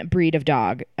one breed of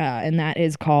dog, and that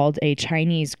is called a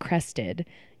Chinese crested.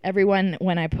 Everyone,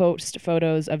 when I post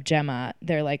photos of Gemma,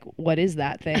 they're like, what is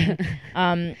that thing? Is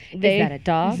that a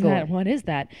dog? What is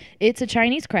that? It's a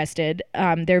Chinese crested.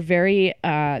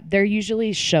 They're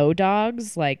usually show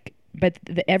dogs, but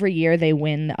every year they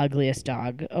win the ugliest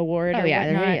dog award. Oh, or yeah,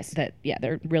 they're whatnot. hideous.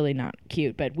 They're really not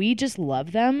cute, but we just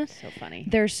love them. So funny.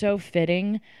 They're so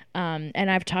fitting. And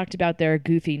I've talked about their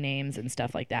goofy names and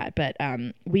stuff like that. But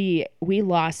we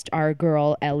lost our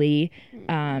girl Ellie.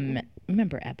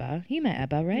 Remember Ebba? You met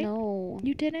Ebba, right? No.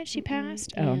 You didn't? She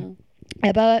passed? Yeah. Oh.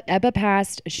 Ebba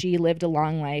passed. She lived a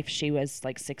long life. She was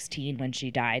like 16 when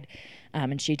she died.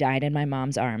 And she died in my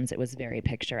mom's arms. It was very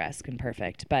picturesque and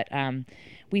perfect. But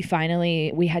we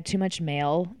had too much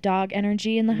male dog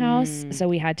energy in the house. So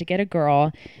we had to get a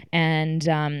girl. And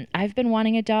I've been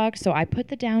wanting a dog. So I put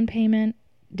the down payment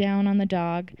down on the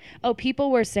dog. Oh, people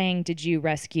were saying, did you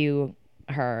rescue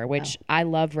her? Which I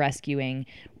love rescuing.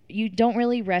 You don't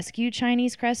really rescue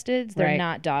Chinese cresteds. They're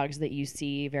not dogs that you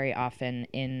see very often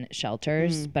in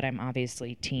shelters, but I'm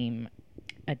obviously team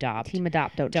adopt. Team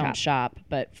adopt, don't shop.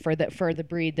 But for the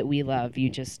breed that we love, you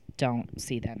just don't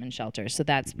see them in shelters. So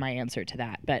that's my answer to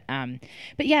that. But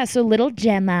yeah, so little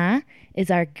Gemma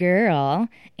is our girl,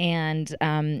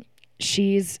 and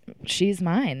she's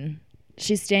mine.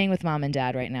 She's staying with mom and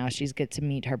dad right now. She's get to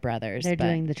meet her brothers. They're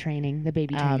doing the training, the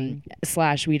baby training.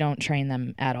 / we don't train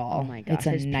them at all. Oh my gosh.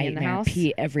 It's a nightmare.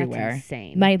 Pee everywhere. That's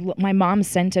insane. My mom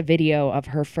sent a video of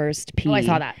her first pee. Oh, I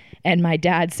saw that. And my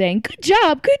dad saying, good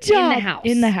job.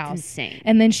 In the house. It's insane.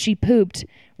 And then she pooped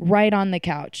right on the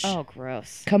couch. Oh,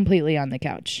 gross. Completely on the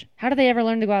couch. How do they ever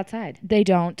learn to go outside? They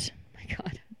don't. Oh my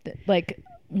God. Like,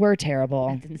 we're terrible.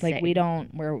 That's insane. Like, we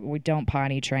don't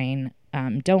potty train.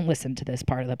 Don't listen to this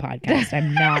part of the podcast.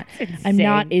 I'm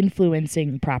not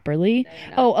influencing properly.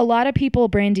 No, a lot of people,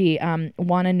 Brandy,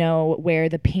 want to know where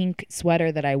the pink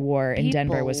sweater that I wore in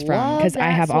Denver was from, because I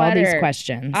have all these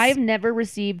questions. I've never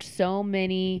received so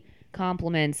many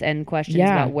compliments and questions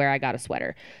about where I got a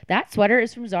sweater. That sweater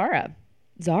is from Zara.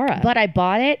 But I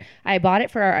bought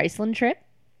it for our Iceland trip.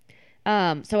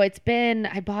 So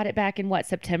I bought it back in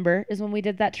September is when we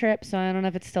did that trip. So I don't know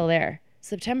if it's still there.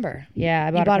 September.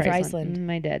 Yeah, I bought it for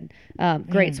Iceland. I did.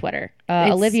 Great sweater.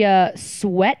 Olivia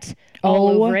sweat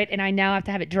all over it, and I now have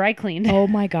to have it dry cleaned. Oh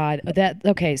my God.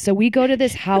 Okay, so we go to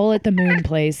this Howl at the Moon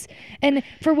place, and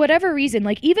for whatever reason,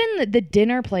 like even the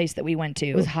dinner place that we went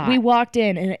to was hot. We walked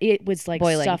in and it was like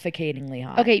boiling. Suffocatingly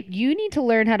hot. Okay, you need to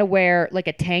learn how to wear like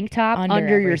a tank top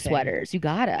under your sweaters. You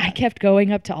gotta. I kept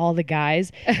going up to all the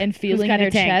guys and feeling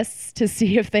their chests to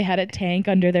see if they had a tank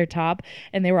under their top,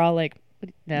 and they were all like,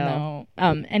 no.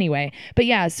 Anyway, but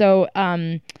yeah, so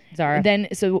Zara. Then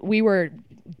so we were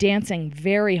dancing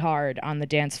very hard on the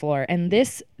dance floor, and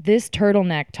this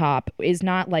turtleneck top is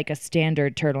not like a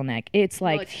standard turtleneck. It's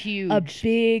like it's huge. A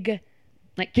big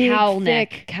cowl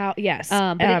neck. Yes.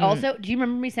 But it also, do you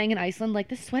remember me saying in Iceland, like,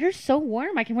 this sweater's so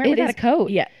warm, I can wear it without a coat.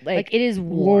 Yeah. Like it is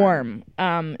warm.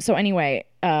 So anyway,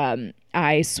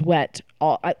 I sweat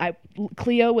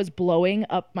Cleo was blowing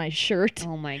up my shirt.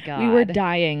 Oh my God. We were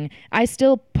dying. I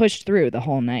still pushed through the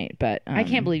whole night, but I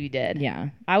can't believe you did. Yeah.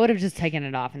 I would have just taken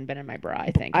it off and been in my bra,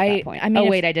 I think, at that point. I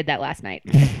mean, I did that last night.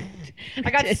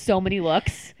 I got so many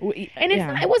looks. And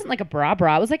it wasn't like a bra.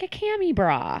 It was like a cami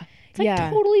bra. It's like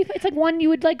totally, it's like one you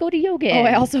would like go to yoga in. Oh,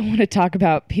 I also want to talk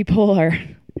about people are...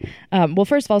 well,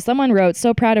 first of all, someone wrote,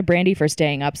 so proud of Brandy for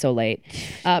staying up so late.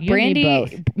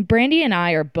 Brandy and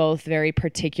I are both very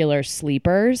particular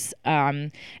sleepers.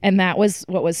 And that was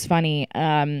what was funny.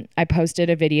 I posted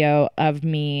a video of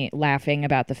me laughing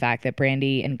about the fact that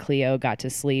Brandy and Cleo got to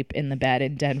sleep in the bed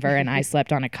in Denver and I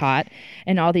slept on a cot.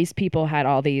 And all these people had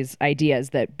all these ideas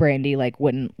that Brandy like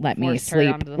wouldn't let me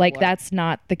sleep. Like that's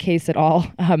not the case at all.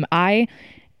 I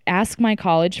ask my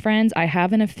college friends, I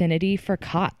have an affinity for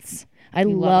cots. I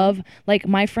love like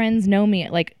my friends know me.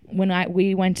 Like when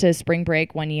we went to spring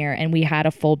break one year and we had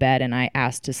a full bed and I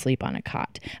asked to sleep on a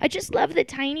cot. I just love the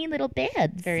tiny little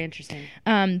beds. Very interesting.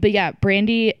 But yeah,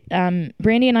 Brandy and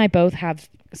I both have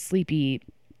sleepy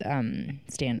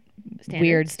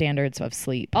weird standards of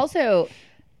sleep. Also,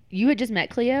 you had just met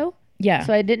Cleo. Yeah.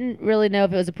 So I didn't really know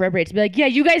if it was appropriate to be like, yeah,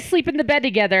 you guys sleep in the bed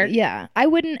together. Yeah. I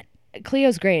wouldn't.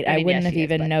 Cleo's great. I wouldn't have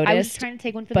even noticed. I was trying to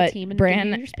take one for the team and give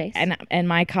you your space. And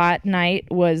my cot night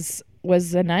was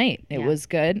a night. It was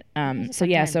good. So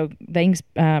yeah. So thanks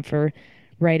for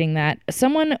writing that.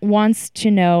 Someone wants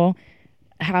to know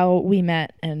how we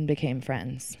met and became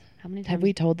friends. How many times? Have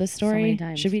we told this story? So many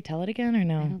times. Should we tell it again or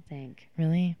no? I don't think.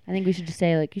 Really? I think we should just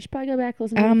say like you should probably go back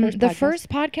and listen to the first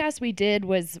podcast we did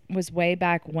was way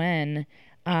back when.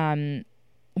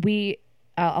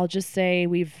 I'll just say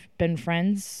we've been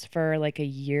friends for like a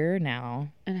year now.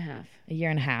 And a half. A year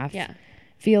and a half. Yeah.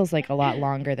 Feels like a lot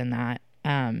longer than that.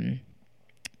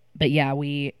 But yeah,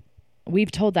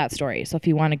 we've told that story. So if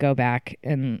you want to go back,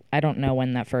 and I don't know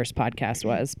when that first podcast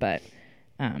was, but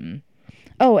and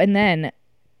then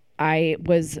I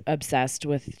was obsessed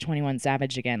with 21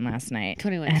 Savage again last night.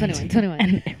 21.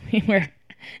 And we were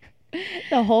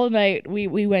the whole night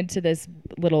we went to this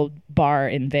little bar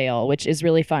in Vail, which is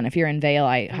really fun. If you're in Vail,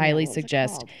 I highly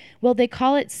suggest. Well, they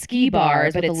call it ski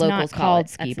bar, but it's not called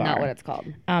ski bar. That's not what it's called.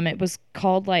 It was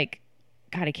called like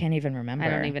God, I can't even remember. I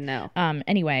don't even know.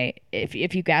 Anyway, if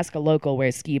you ask a local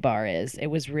where Ski Bar is, it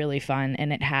was really fun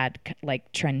and it had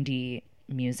like trendy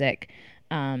music.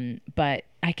 But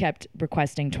I kept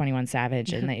requesting 21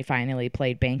 Savage and they finally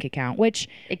played Bank Account, which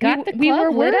It got the we club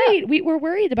were lit worried. up. We were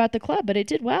worried about the club, but it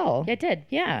did well. It did.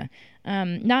 Yeah.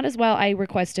 Not as well. I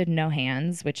requested No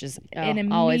Hands, which is an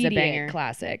immediate always a banger.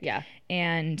 classic. Yeah.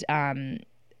 And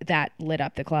that lit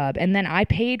up the club. And then I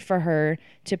paid for her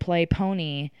to play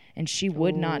Pony, and she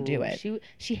would not do it.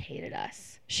 She hated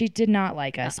us. She did not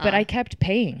like us, but I kept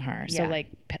paying her. So Yeah. like,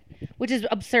 Which is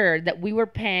absurd that we were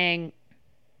paying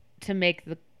to make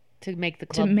the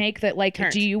club. to make that, like,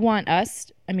 turned. do you want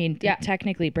us? I mean, Yeah.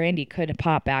 technically, Brandy could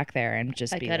pop back there and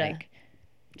just be coulda. like,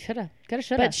 Shoulda.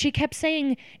 but she kept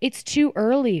saying it's too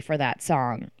early for that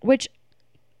song, which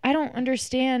I don't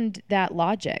understand that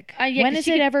logic. Yeah, when 'cause is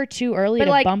she it could- ever too early but,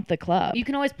 to like, bump the club? You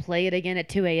can always play it again at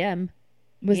 2 a.m.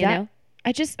 Was you that? know?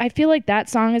 I feel like that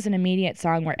song is an immediate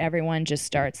song where everyone just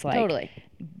starts like Totally.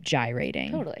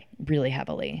 gyrating, Totally. really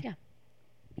heavily.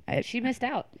 Yeah. She missed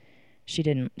out. She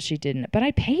didn't. But I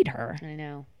paid her. I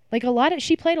know. Like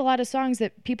she played a lot of songs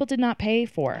that people did not pay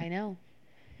for. I know.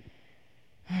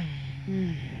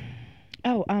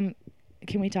 Oh,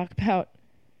 can we talk about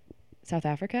South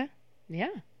Africa? Yeah.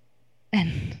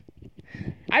 And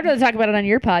I'd rather talk about it on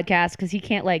your podcast because you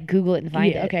can't like Google it and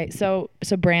find it. okay, so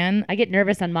Bran. I get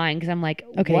nervous on mine because I'm like,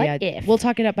 Okay, what yeah, if we'll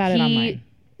talk about it on he mine.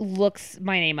 looks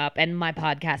my name up and my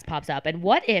podcast pops up? And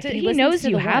what if He listens knows to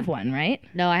you the have one, right?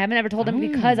 No, I haven't ever told him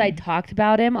because I talked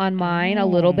about him on mine a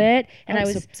little bit, and Oh, I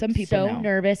so was some people so know.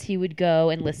 nervous he would go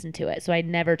and listen to it. So I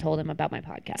never told him about my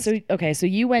podcast. So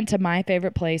you went to my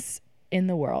favorite place in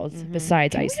the world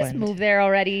besides Can we just Iceland. move there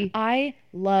already? I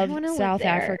love wanna live South there.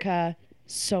 Africa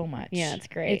so much. Yeah, it's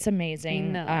great. It's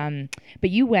amazing. No. But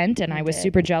you went, and I was did.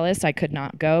 super jealous. I could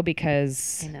not go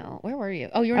because I know. Where were you?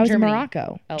 Oh, you were I in was Germany. in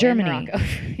Morocco, Oh, Germany. in Morocco.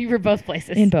 You were both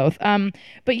places. In both.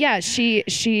 But yeah, she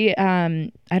I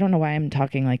don't know why I'm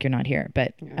talking like you're not here,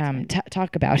 but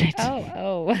talk about it.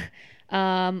 Oh.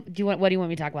 What do you want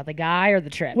me to talk about? The guy or the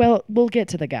trip? Well, we'll get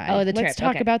to the guy. Oh, the Let's trip. talk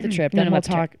Okay. about the trip, You wanna then we'll about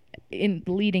the talk in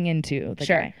leading into the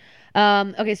Sure. guy.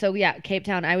 Okay, so yeah, Cape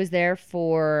Town. I was there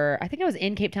I think I was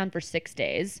in Cape Town for 6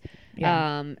 days.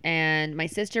 Yeah. And my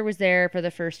sister was there for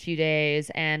the first few days,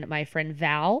 and my friend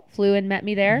Val flew and met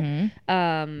me there.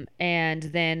 Mm-hmm. And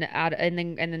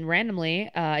then randomly,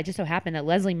 it just so happened that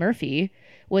Leslie Murphy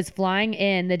was flying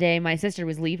in the day my sister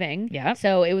was leaving. Yeah.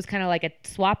 So it was kind of like a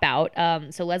swap out.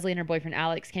 So Leslie and her boyfriend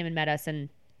Alex came and met us, and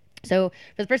so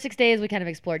for the first 6 days, we kind of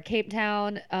explored Cape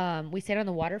Town. We stayed on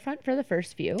the waterfront for the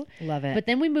first few. Love it. But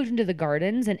then we moved into the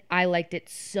gardens, and I liked it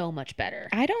so much better.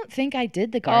 I don't think I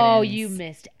did the gardens. Oh, you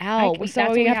missed out. So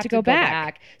That's we why have to go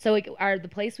back. So the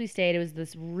place we stayed, it was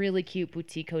this really cute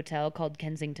boutique hotel called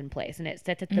Kensington Place, and it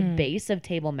sits at the base of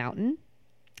Table Mountain.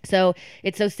 So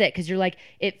it's so sick because you're like,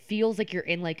 it feels like you're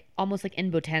in like almost like in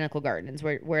botanical gardens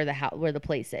where the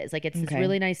place is. Like it's this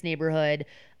really nice neighborhood,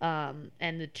 and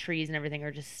the trees and everything are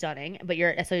just stunning. But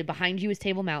so behind you is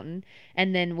Table Mountain,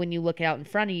 and then when you look out in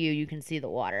front of you, you can see the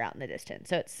water out in the distance.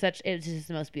 So it's just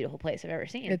the most beautiful place I've ever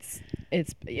seen. It's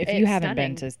if you haven't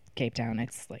stunning. been to Cape Town,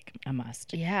 it's like a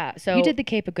must. Yeah. So You did the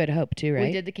Cape of Good Hope too, right?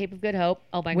 We did the Cape of Good Hope.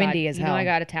 Oh my god! Windy as You know hell. I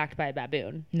got attacked by a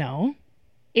baboon. No.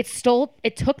 It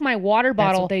took my water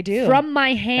bottle what they do. from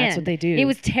my hand. That's what they do. It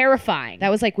was terrifying. That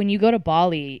was like when you go to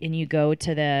Bali and you go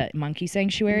to the monkey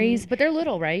sanctuaries. But they're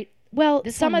little, right? Well,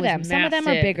 This some one of was them are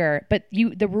massive. bigger, but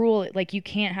the rule, like, you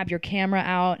can't have your camera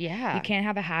out. Yeah. You can't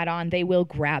have a hat on. They will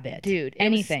grab it. Dude, it was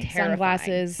anything. terrifying.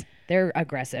 Sunglasses. They're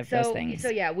aggressive, those things. So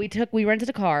yeah, we rented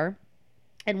a car,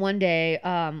 and one day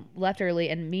left early,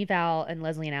 and me, Val, and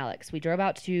Leslie and Alex, we drove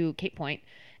out to Cape Point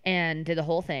and did the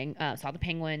whole thing. Saw the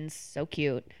penguins, so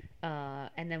cute.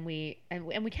 And then we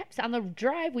kept on the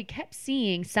drive. We kept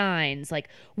seeing signs like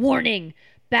warning,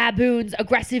 baboons,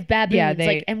 aggressive baboons.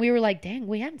 Yeah, and we were like, dang,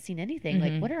 we haven't seen anything.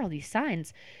 Like, what are all these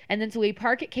signs? And then so we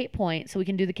park at Cape Point so we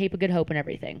can do the Cape of Good Hope and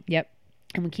everything. Yep.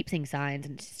 And we keep seeing signs,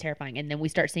 and it's just terrifying. And then we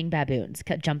start seeing baboons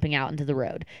jumping out into the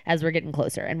road as we're getting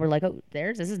closer. And we're like, oh,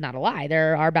 this is not a lie.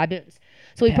 There are baboons.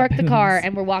 So we park the car,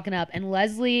 and we're walking up, and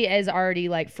Leslie is already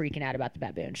like freaking out about the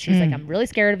baboons. She's like, I'm really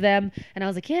scared of them. And I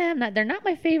was like, yeah, they're not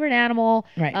my favorite animal.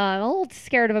 Right. I'm a little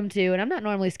scared of them too. And I'm not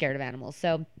normally scared of animals.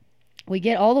 So we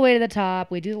get all the way to the top.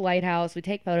 We do the lighthouse. We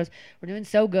take photos. We're doing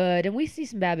so good. And we see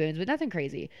some baboons, but nothing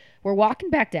crazy. We're walking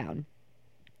back down.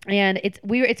 And it's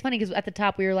funny because at the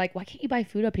top we were like, why can't you buy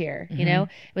food up here? You know,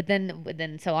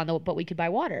 but we could buy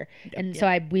water. And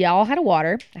so we all had a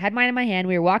water. I had mine in my hand.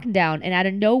 We were walking down, and out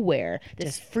of nowhere,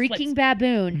 this freaking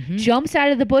baboon jumps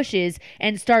out of the bushes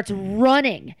and starts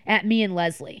running at me and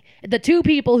Leslie, the two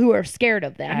people who are scared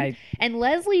of them. And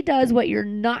Leslie does what you're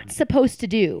not supposed to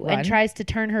do and tries to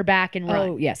turn her back and run.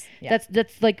 Oh, yes. Yeah.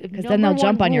 That's like, because then they'll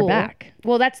jump on your back.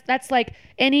 Well, that's like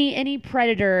any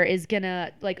predator is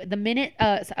gonna, like, the minute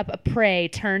a prey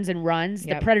turns and runs,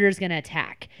 the predator's gonna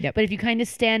attack. But if you kind of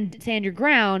stand your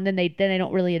ground, then they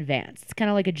don't really advance. It's kind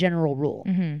of like a general rule.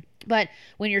 But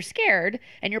when you're scared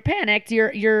and you're panicked,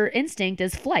 your instinct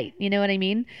is flight. You know what I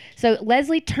mean? So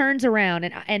Leslie turns around,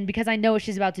 and because I know what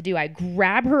she's about to do, I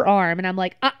grab her arm and I'm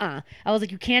like, I was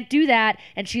like, you can't do that.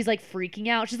 And she's like freaking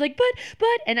out. She's like,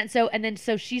 but, and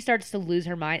so she starts to lose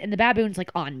her mind, and the baboon's like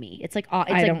on me. It's like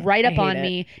right up on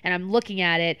me, and I'm looking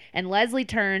at it, and Leslie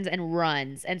turns and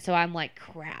runs, and so I'm like,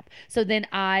 crap. So then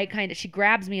she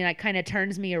grabs me and I kind of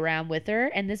turns me around with her,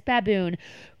 and this baboon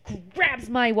grabs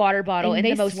my water bottle in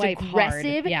the most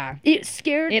aggressive. It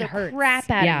scared the crap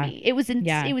out of me. It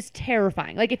was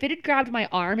terrifying. Like, if it had grabbed my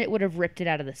arm, it would have ripped it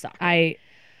out of the socket.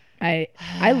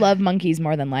 I love monkeys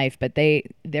more than life, but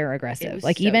they're aggressive.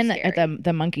 Like, so even scary. At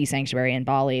the monkey sanctuary in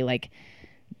Bali, like,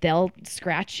 they'll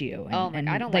scratch you. And,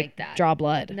 I don't like that. Draw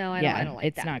blood. No, I don't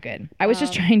like that. It's not good. I was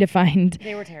just trying to find.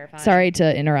 They were terrifying. Sorry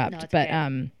to interrupt, no, but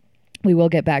okay. We will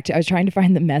get back to. I was trying to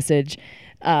find the message.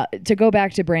 To go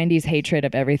back to Brandy's hatred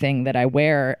of everything that I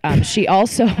wear, she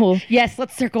also yes,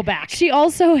 let's circle back. She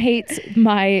also hates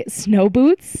my snow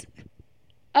boots.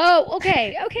 Oh,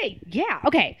 okay, yeah,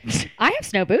 okay. I have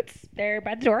snow boots. They're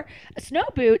by the door. Snow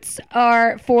boots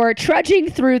are for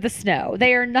trudging through the snow.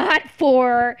 They are not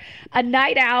for a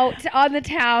night out on the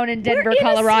town in Denver,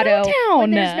 Colorado.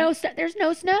 When there's no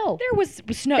snow. There was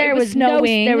snow. There it was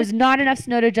snowing. There was not enough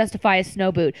snow to justify a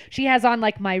snow boot. She has on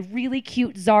like my really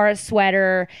cute Zara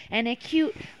sweater and a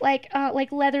cute like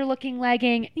leather looking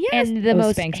legging and the those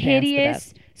most Spanx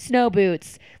hideous snow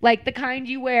boots, like the kind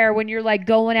you wear when you're like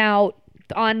going out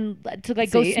on to like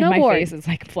go snowboard. And my face is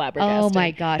like flabbergasted. Oh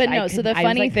my gosh! But no, so the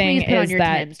funny thing is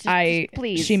that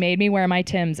please. She made me wear my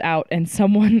Timbs out, and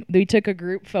we took a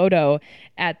group photo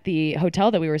at the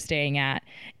hotel that we were staying at,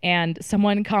 and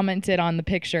someone commented on the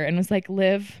picture and was like,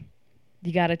 "Liv,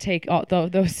 you got to take all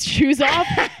those shoes off."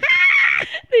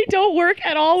 They don't work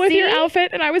at all with your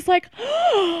outfit. And I was like,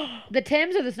 the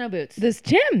Timbs or the snow boots? The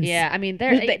Timbs. Yeah, I mean,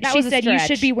 she said you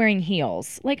should be wearing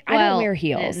heels. Like, I don't wear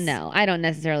heels. No, I don't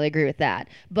necessarily agree with that.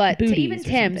 But even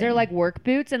Timbs, they're like work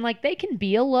boots, and like they can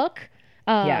be a look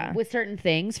with certain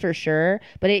things for sure.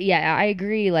 But I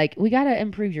agree. Like, we got to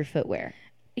improve your footwear.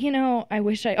 You know, I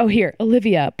wish here,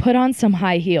 Olivia, put on some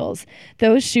high heels.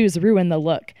 Those shoes ruin the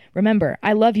look. Remember,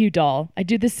 I love you, doll. I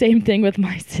do the same thing with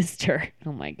my sister.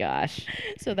 Oh my gosh.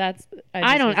 So that's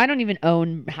I don't even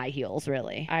own high heels,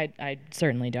 really. I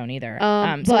certainly don't either.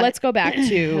 So let's go back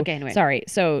to okay, anyway. Sorry.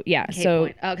 So yeah, so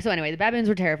anyway, the baboons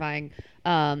were terrifying.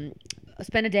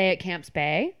 Spent a day at Camps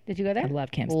Bay. Did you go there? I love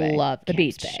Camps Bay. Love the Camps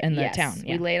beach Bay. and the town.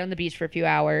 Yeah. We laid on the beach for a few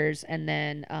hours and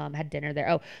then had dinner there.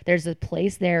 Oh, there's a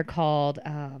place there called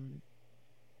what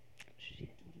is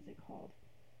it called?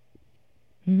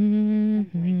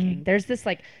 Mm-hmm. There's this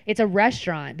it's a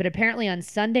restaurant, but apparently on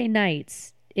Sunday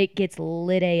nights it gets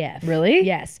lit AF. Really?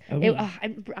 Yes. Oh.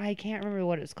 I can't remember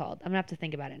what it was called. I'm gonna have to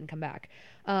think about it and come back.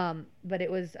 But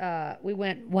it was we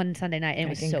went one Sunday night and it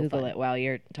was so fun. Google it while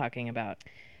you're talking about.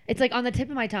 It's like on the tip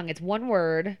of my tongue. It's one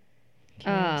word.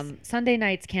 Sunday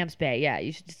nights, Camps Bay. Yeah,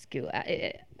 you should just Google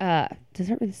it. Does it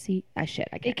start with a C? Shit,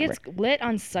 I can't remember. It gets lit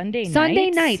on Sunday nights? Sunday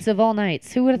nights of all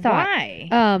nights. Who would have thought?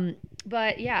 Why?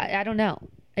 But yeah, I don't know.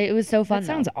 It was so fun. That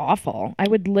sounds awful. I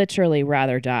would literally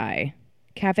rather die.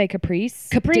 Cafe Caprice?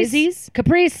 Dizzy's?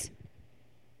 Caprice.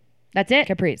 That's it.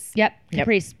 Caprice. Yep.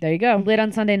 Caprice. There you go. Lit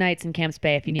on Sunday nights in Camps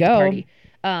Bay if you need to party.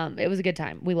 It was a good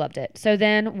time. We loved it. So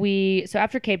then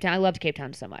after Cape Town, I loved Cape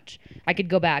Town so much. I could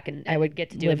go back and I would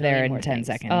get to live there in 10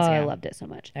 seconds. Oh, yeah. I loved it so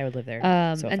much. I would live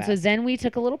there. So then we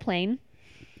took a little plane,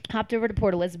 hopped over to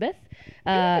Port Elizabeth,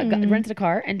 rented a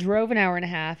car, and drove an hour and a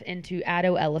half into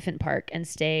Addo Elephant Park and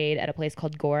stayed at a place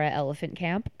called Gora Elephant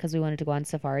Camp because we wanted to go on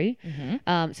safari.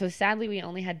 Mm-hmm. So sadly, we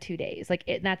only had 2 days.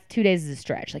 That's 2 days is a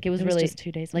stretch. It was really just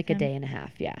 2 days. Like a day and a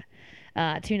half. Yeah.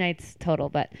 2 nights total,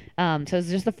 but so it was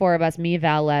just the four of us, me,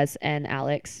 Val, Les, and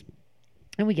Alex.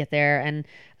 And we get there, and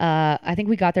I think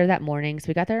we got there that morning. So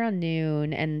we got there around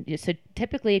noon, and so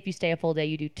typically, if you stay a full day,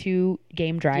 you do 2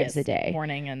 game drives a day.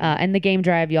 Morning and the game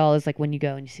drive, y'all, is like when you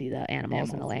go and you see the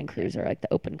animals in a Land Cruiser, like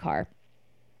the open car.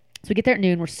 So we get there at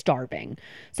noon, we're starving.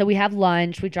 So we have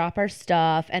lunch, we drop our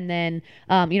stuff, and then,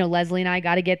 Leslie and I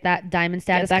got to get that diamond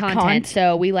status content.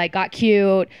 So we like got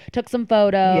cute, took some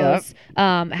photos,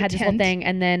 had this whole thing,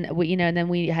 and then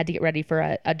we had to get ready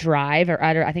for a drive, or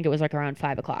I think it was like around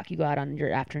 5:00. You go out on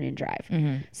your afternoon drive.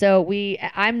 So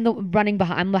I'm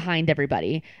behind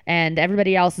everybody, and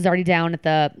everybody else is already down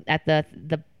at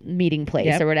the meeting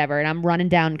place or whatever, and I'm running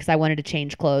down because I wanted to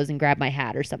change clothes and grab my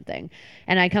hat or something,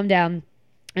 and I come down.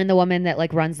 And the woman that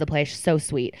like runs the place, so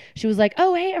sweet. She was like,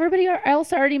 "Oh, hey, everybody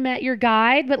else already met your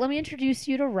guide, but let me introduce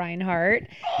you to Reinhardt."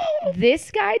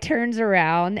 This guy turns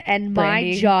around and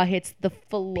my jaw hits the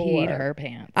floor. Peed her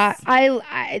pants.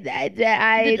 I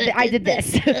did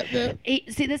this.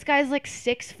 See, this guy's like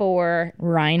 6'4",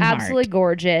 Reinhardt, absolutely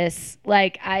gorgeous.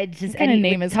 Like I just, what kind of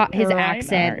name is his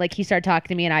accent. Like he started talking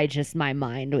to me, and my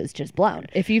mind was just blown.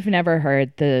 If you've never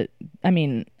heard the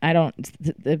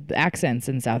accents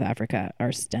in South Africa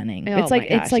are stunning. Oh it's like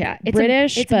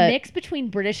British. It's a mix between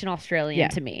British and Australian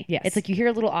to me. Yes. It's like you hear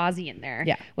a little Aussie in there,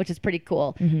 which is pretty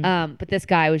cool. Mm-hmm. But this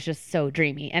guy was just so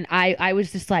dreamy, and I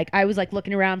was just like, I was like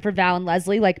looking around for Val and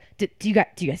Leslie, like, do you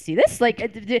guys see this?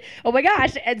 Like, oh my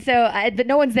gosh! And so, but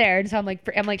no one's there, and so I'm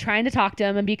like trying to talk to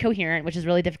him and be coherent, which is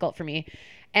really difficult for me.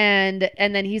 And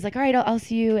then he's like, all right, I'll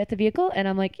see you at the vehicle. And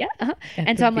I'm like, yeah.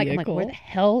 And so I'm like, where the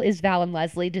hell is Val and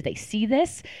Leslie? Did they see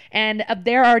this? And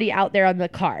they're already out there on the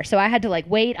car. So I had to like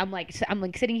wait. I'm like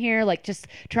sitting here, like just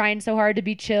trying so hard to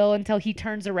be chill until he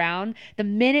turns around. The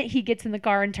minute he gets in the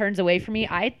car and turns away from me,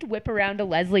 I whip around to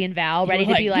Leslie and Val, ready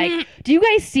to be like, do you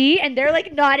guys see? And they're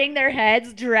like nodding their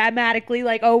heads dramatically,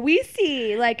 like, oh, we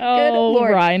see. Like, good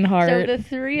Lord. Reinhardt. So the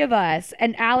three of us,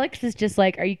 and Alex is just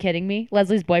like, are you kidding me?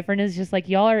 Leslie's boyfriend is just like,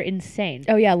 y'all are insane.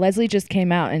 Oh yeah, Leslie just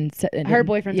came out and her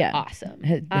boyfriend's awesome.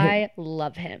 I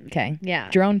love him. Okay.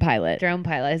 Yeah. Drone pilot.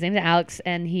 His name's Alex,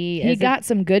 and he got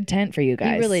some good tent for you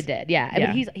guys. He really did. Yeah.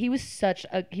 But he was such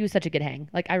a good hang.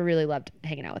 Like I really loved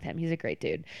hanging out with him. He's a great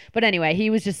dude. But anyway,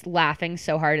 he was just laughing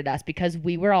so hard at us because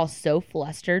we were all so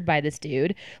flustered by this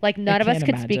dude. Like none of us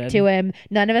could speak to him.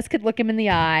 None of us could look him in the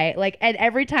eye. Like, and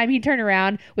every time he turned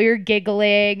around, we were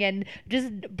giggling and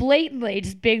just blatantly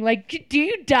just being like, do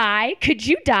you die? Could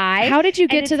you die? How did you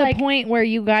get to the point where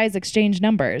you guys exchanged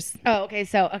numbers? Oh, okay.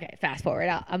 So, fast forward.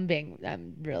 I'm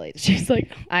really. She's like,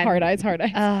 hard eyes.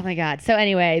 Oh my God. So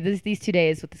anyway, these 2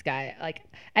 days with this guy, like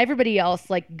everybody else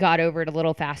like got over it a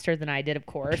little faster than I did, of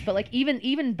course. But like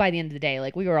even by the end of the day,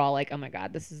 like we were all like, oh my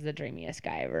God, this is the dreamiest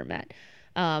guy I ever met.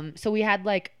 So we had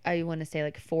like, I want to say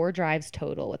like 4 drives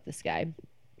total with this guy.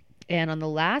 And on the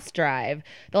last drive,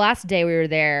 the last day we were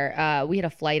there, we had a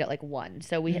flight at like 1.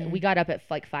 So we got up at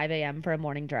like 5 a.m. for a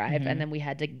morning drive, and then we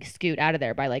had to scoot out of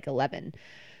there by like 11.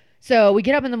 So we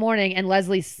get up in the morning, and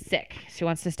Leslie's sick. She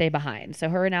wants to stay behind. So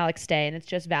her and Alex stay, and it's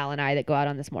just Val and I that go out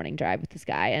on this morning drive with this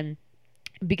guy. And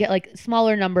because like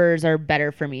smaller numbers are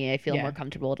better for me. I feel more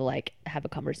comfortable to like have a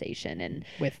conversation and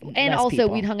also people.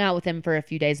 We'd hung out with him for a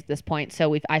few days at this point,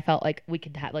 so I felt like we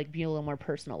could be a little more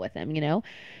personal with him,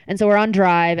 And so we're on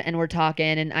drive and we're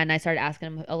talking, and I started asking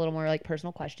him a little more like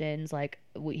personal questions. Like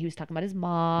he was talking about his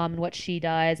mom and what she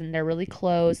does, and they're really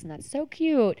close, and that's so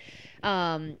cute.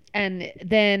 And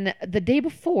then the day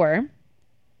before,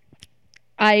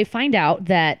 I find out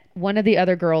that one of the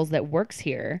other girls that works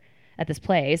here at this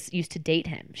place used to date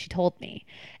him. She told me.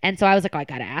 And so I was like, oh, I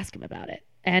got to ask him about it.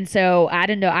 And so I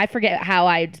didn't know. I forget how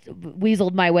I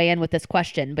weaseled my way in with this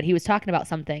question, but he was talking about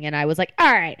something, and I was like,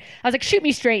 all right. I was like, shoot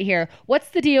me straight here. What's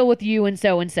the deal with you and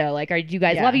so? Like, do you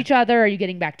guys love each other? Are you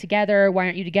getting back together? Why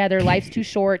aren't you together? Life's too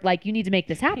short. Like, you need to make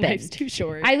this happen. Life's too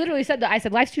short. I literally said that. I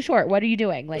said, life's too short. What are you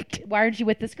doing? Like, why aren't you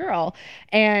with this girl?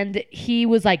 And he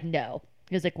was like, no.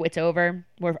 He was like, it's over.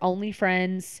 We're only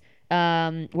friends.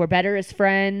 We're better as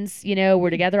friends, we're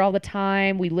together all the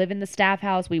time. We live in the staff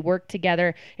house. We work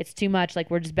together. It's too much.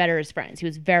 Like, we're just better as friends. He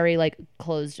was very like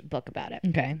closed book about it.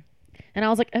 Okay. And I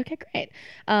was like, okay, great.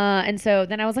 And so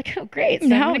then I was like, oh, great. So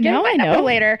now I know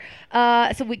later.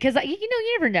 Because you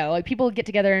never know. Like people get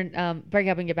together and break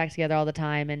up and get back together all the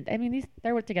time. And I mean,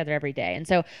 they're together every day. And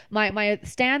so my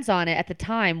stance on it at the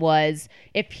time was,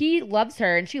 if he loves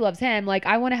her and she loves him, like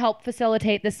I want to help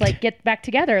facilitate this, like get back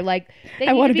together. Like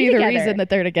I want to be the reason that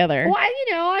they're together. Well,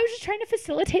 I was just trying to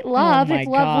facilitate love. If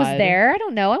love was there, I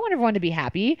don't know. I want everyone to be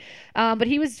happy. But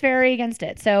he was very against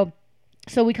it. So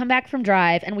So we come back from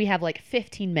drive and we have like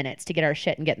 15 minutes to get our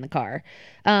shit and get in the car.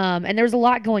 And there was a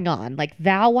lot going on. Like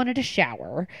Val wanted to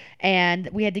shower and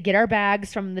we had to get our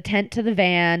bags from the tent to the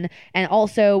van. And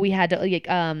also we had to like,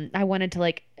 I wanted to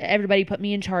like, everybody put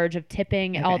me in charge of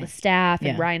tipping all the staff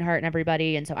and Reinhardt and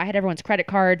everybody. And so I had everyone's credit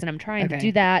cards and I'm trying to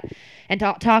do that and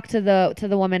talk to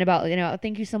the woman about, you know,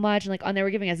 thank you so much. And like, and they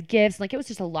were giving us gifts. Like it was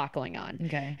just a lot going on.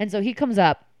 Okay. And so he comes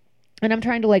up. And I'm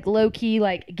trying to like low key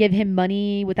like give him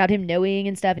money without him knowing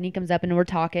and stuff. And he comes up and we're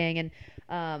talking and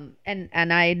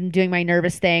I'm doing my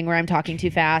nervous thing where I'm talking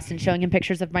too fast and showing him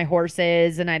pictures of my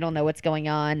horses and I don't know what's going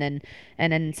on. And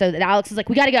then so Alex is like,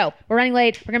 we got to go. We're running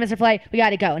late. We're going to miss our flight. We got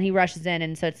to go. And he rushes in.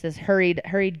 And so it's this hurried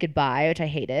goodbye, which I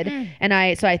hated. And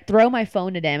I throw my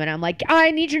phone at him and I'm like, I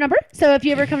need your number. So if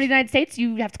you ever come to the United States,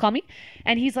 you have to call me.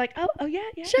 And he's like, oh yeah,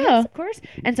 sure. Yes, of course.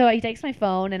 And so he takes my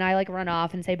phone and I like run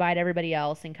off and say bye to everybody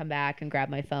else and come back and grab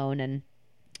my phone and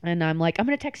I'm like, I'm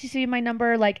going to text you so you have my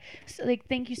number. Like,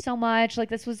 thank you so much. Like,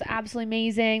 this was absolutely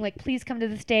amazing. Like, please come to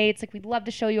the States. Like, we'd love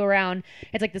to show you around.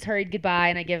 It's like this hurried goodbye.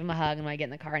 And I give him a hug and I get in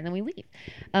the car and then we leave.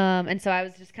 And so I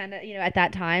was just kind of, you know, at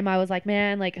that time I was like,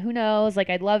 man, like, who knows?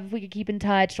 Like, I'd love if we could keep in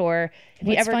touch or if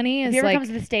he ever comes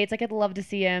to the States, like, I'd love to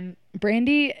see him.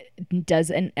 Brandy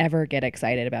doesn't ever get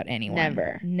excited about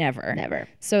anyone. Never.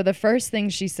 So the first thing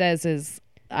she says is,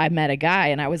 I met a guy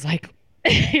and I was like,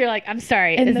 you're like, I'm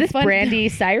sorry. And is this Brandy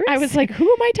Cyrus? I was like, who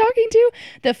am I talking to?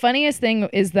 The funniest thing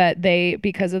is that they,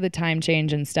 because of the time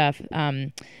change and stuff,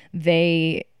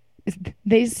 they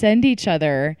send each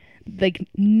other like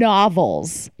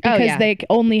novels because they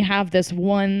only have this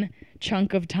one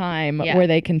chunk of time where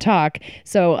they can talk.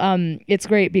 So it's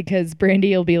great because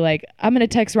Brandy will be like, I'm going to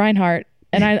text Reinhardt.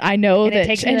 And I know and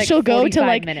that, and like she'll go to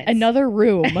like another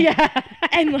room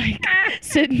and like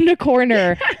sit in a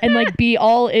corner and like be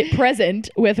all present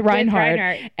with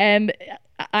Reinhardt. And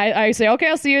I say, okay,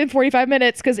 I'll see you in 45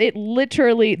 minutes because it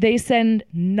literally, they send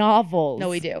novels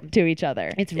to each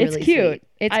other. It's really cute. Sweet.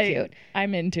 It's cute.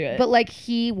 I'm into it. But like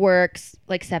he works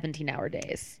like 17-hour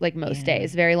days, like most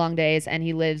days, very long days. And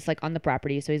he lives like on the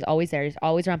property. So he's always there. He's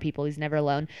always around people. He's never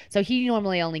alone. So he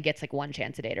normally only gets like one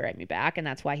chance a day to write me back. And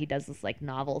that's why he does this like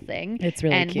novel thing. It's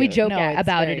really cute. And we joke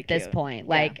about it at this point.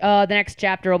 Like, oh, the next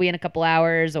chapter will be in a couple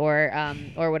hours or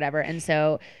whatever. And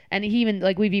so, and he even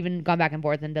like, we've even gone back and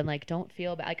forth and been like, don't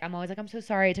feel bad. Like, I'm always like, I'm so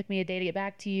sorry. It took me a day to get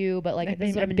back to you. But like,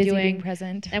 this is what I've been doing. Being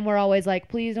present. And we're always like,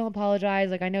 please don't apologize.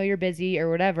 Like, I know you're busy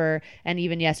or whatever. And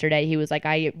even yesterday he was like,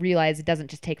 I realize it doesn't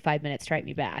just take 5 minutes to write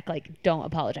me back. Like, don't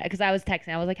apologize. Because I was texting.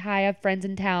 I was like, hi, I have friends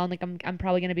in town. Like, I'm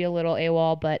probably going to be a little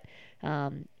AWOL, but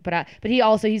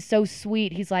he's so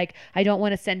sweet. He's like, I don't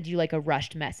want to send you like a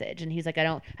rushed message. And he's like, I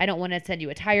don't want to send you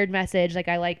a tired message. Like,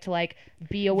 I like to like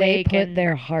be awake. They put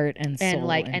their heart and soul and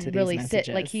like, into and really these sit,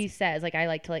 messages. like he says, like, I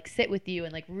like to like sit with you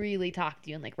and like really talk to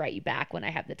you and like write you back when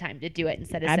I have the time to do it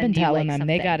instead of I've sending been telling you, like, them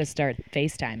something. they got to start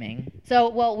FaceTiming. So,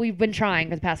 well, we've been trying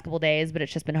for the past couple of days, but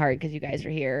it's just been hard because you guys are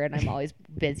here and I'm always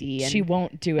busy. And, she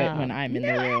won't do it when I'm in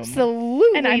the room.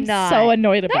 Absolutely and I'm not. so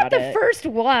annoyed about it. Not the first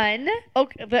one.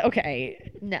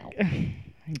 Okay. No.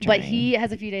 But he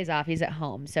has a few days off. He's at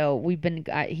home. So we've been,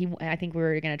 I think we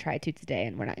were going to try to today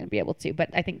and we're not going to be able to. But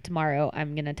I think tomorrow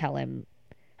I'm going to tell him,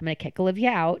 I'm going to kick Olivia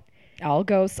out. I'll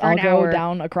go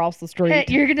down across the street.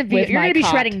 You're gonna be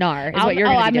shredding gnar.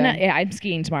 I'm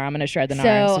skiing tomorrow. I'm gonna shred the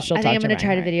gnar. So she'll I think I'm gonna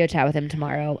try to video chat with him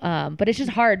tomorrow. But it's just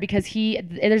hard because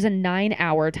there's a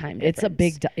 9-hour time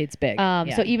difference. It's big.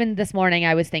 So even this morning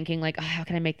I was thinking like, oh, how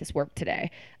can I make this work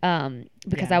today?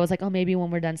 Because I was like, oh, maybe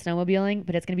when we're done snowmobiling,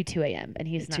 but it's gonna be 2 a.m. and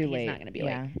he's not gonna be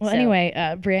awake. Well,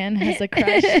 anyway, Bran has a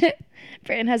crush.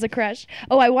 Bran has a crush.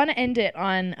 Oh, I want to end it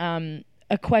on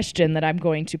a question that I'm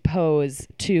going to pose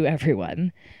to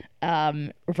everyone.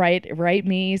 Write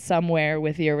me somewhere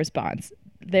with your response.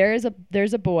 There's a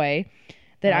boy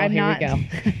that I'm not. Here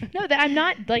we go. No, that I'm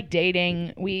not like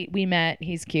dating. We met.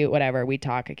 He's cute. Whatever. We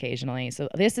talk occasionally. So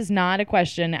this is not a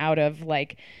question out of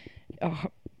like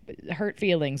hurt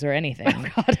feelings or anything. Oh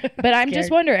God. But I'm just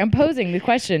wondering. I'm posing the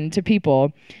question to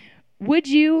people. Would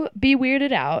you be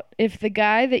weirded out if the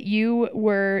guy that you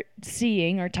were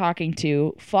seeing or talking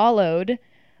to followed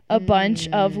a bunch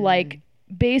of like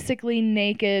basically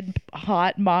naked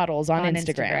hot models on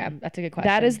Instagram? That's a good question.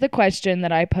 That is the question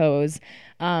that I pose.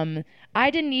 I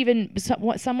didn't even,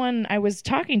 someone I was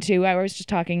talking to, I was just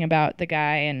talking about the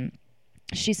guy and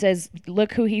she says,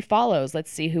 look who he follows.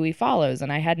 Let's see who he follows.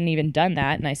 And I hadn't even done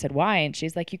that. And I said, why? And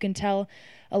she's like, you can tell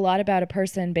a lot about a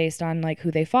person based on like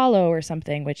who they follow or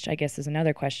something, which I guess is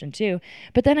another question too.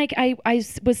 But then I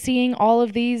was seeing all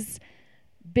of these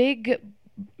big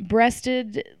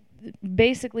breasted,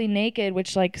 basically naked,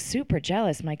 which like super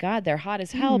jealous. My God, they're hot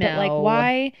as hell. No. But like,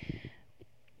 why?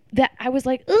 that I was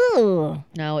like, ooh,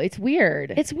 No, it's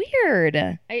weird. it's weird.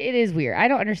 It is weird. I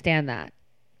don't understand that.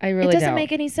 I really It doesn't don't.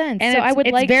 make any sense. And so it's, I would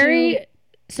it's like very to.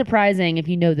 surprising if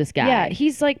you know this guy. Yeah,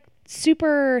 he's like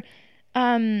super.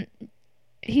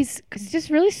 He's just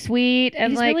really sweet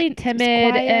and He's like really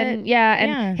timid quiet.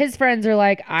 and his friends are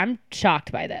like, I'm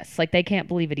shocked by this. Like they can't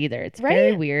believe it either. It's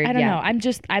very weird. I don't know.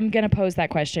 I'm gonna pose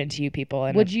that question to you people.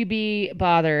 And Would you be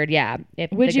bothered? Yeah.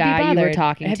 If would the you guy be bothered? you were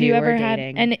talking Have to you ever or had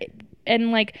dating.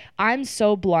 and like I'm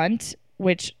so blunt,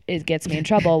 which gets me in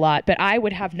trouble a lot. But I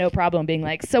would have no problem being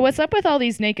like, so what's up with all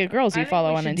these naked girls you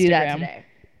follow on Instagram? Do that today.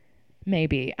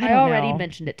 Maybe I don't already know.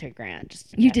 mentioned it to Grant.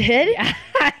 Just You did? Yeah.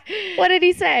 What did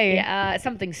he say? Yeah,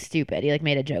 something stupid. He like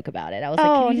made a joke about it. I was like,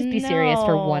 can you just be serious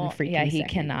for one freaking Yeah, he second?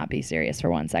 cannot be serious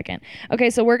for 1 second. Okay,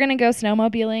 so we're gonna go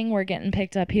snowmobiling. We're getting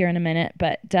picked up here in a minute,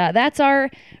 but that's our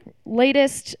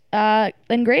latest and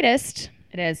greatest.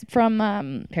 It is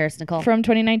From Paris Nicole. from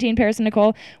 2019, Paris and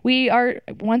Nicole. We are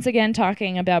once again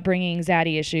talking about bringing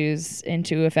zaddy issues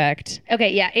into effect.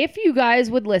 Okay, yeah. If you guys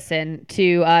would listen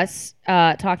to us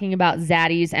talking about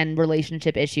zaddies and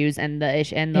relationship issues and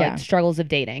the struggles of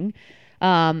dating,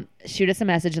 shoot us a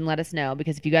message and let us know,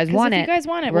 because if you guys want if you guys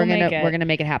want it, we're we'll gonna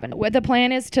make it happen. What the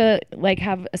plan is to like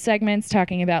have segments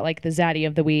talking about like the zaddy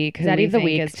of the week. who Zaddy we of the think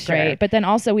week, is sure. great. But then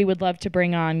also we would love to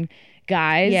bring on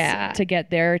guys to get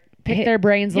their Pick their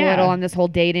brains a little on this whole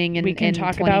dating and we can and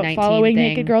talk about 2019 following thing.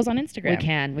 naked girls on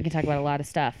Instagram. We can talk about a lot of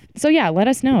stuff. So yeah, let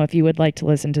us know if you would like to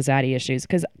listen to zaddy issues,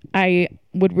 because I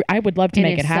would love to And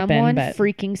make if it happen. someone But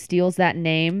freaking steals that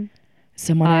name,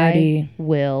 someone I already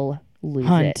will lose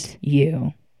hunt it.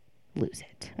 you. Lose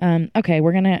it. Okay,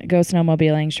 we're gonna go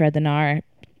snowmobiling, shred the gnar,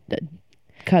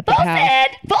 cut the power.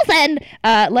 Full send.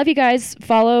 Love you guys.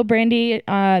 Follow Brandy.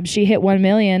 She hit 1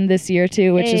 million this year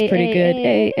too, which is pretty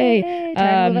good.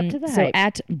 Trying to live up to the So hype.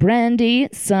 at Brandy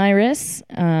Cyrus,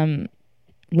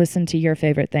 listen to Your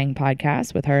Favorite Thing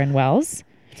podcast with her and Wells.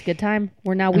 It's a good time.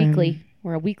 We're now weekly.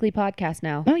 We're a weekly podcast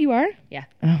now. Oh, you are? Yeah.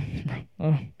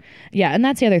 Oh. Yeah, and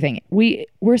that's the other thing.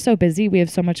 We're so busy. We have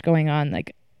so much going on.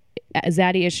 Like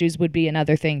zaddy issues would be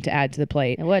another thing to add to the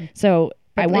plate. It would. So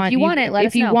But I if want you want it, let if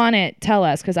us you know. want it, tell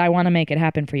us, because I want to make it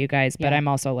happen for you guys. But Yeah. I'm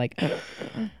also like,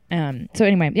 so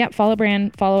anyway, yeah. Follow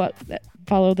Brand. Follow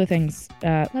the things.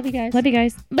 Love you guys. Love you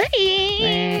guys.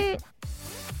 Bye.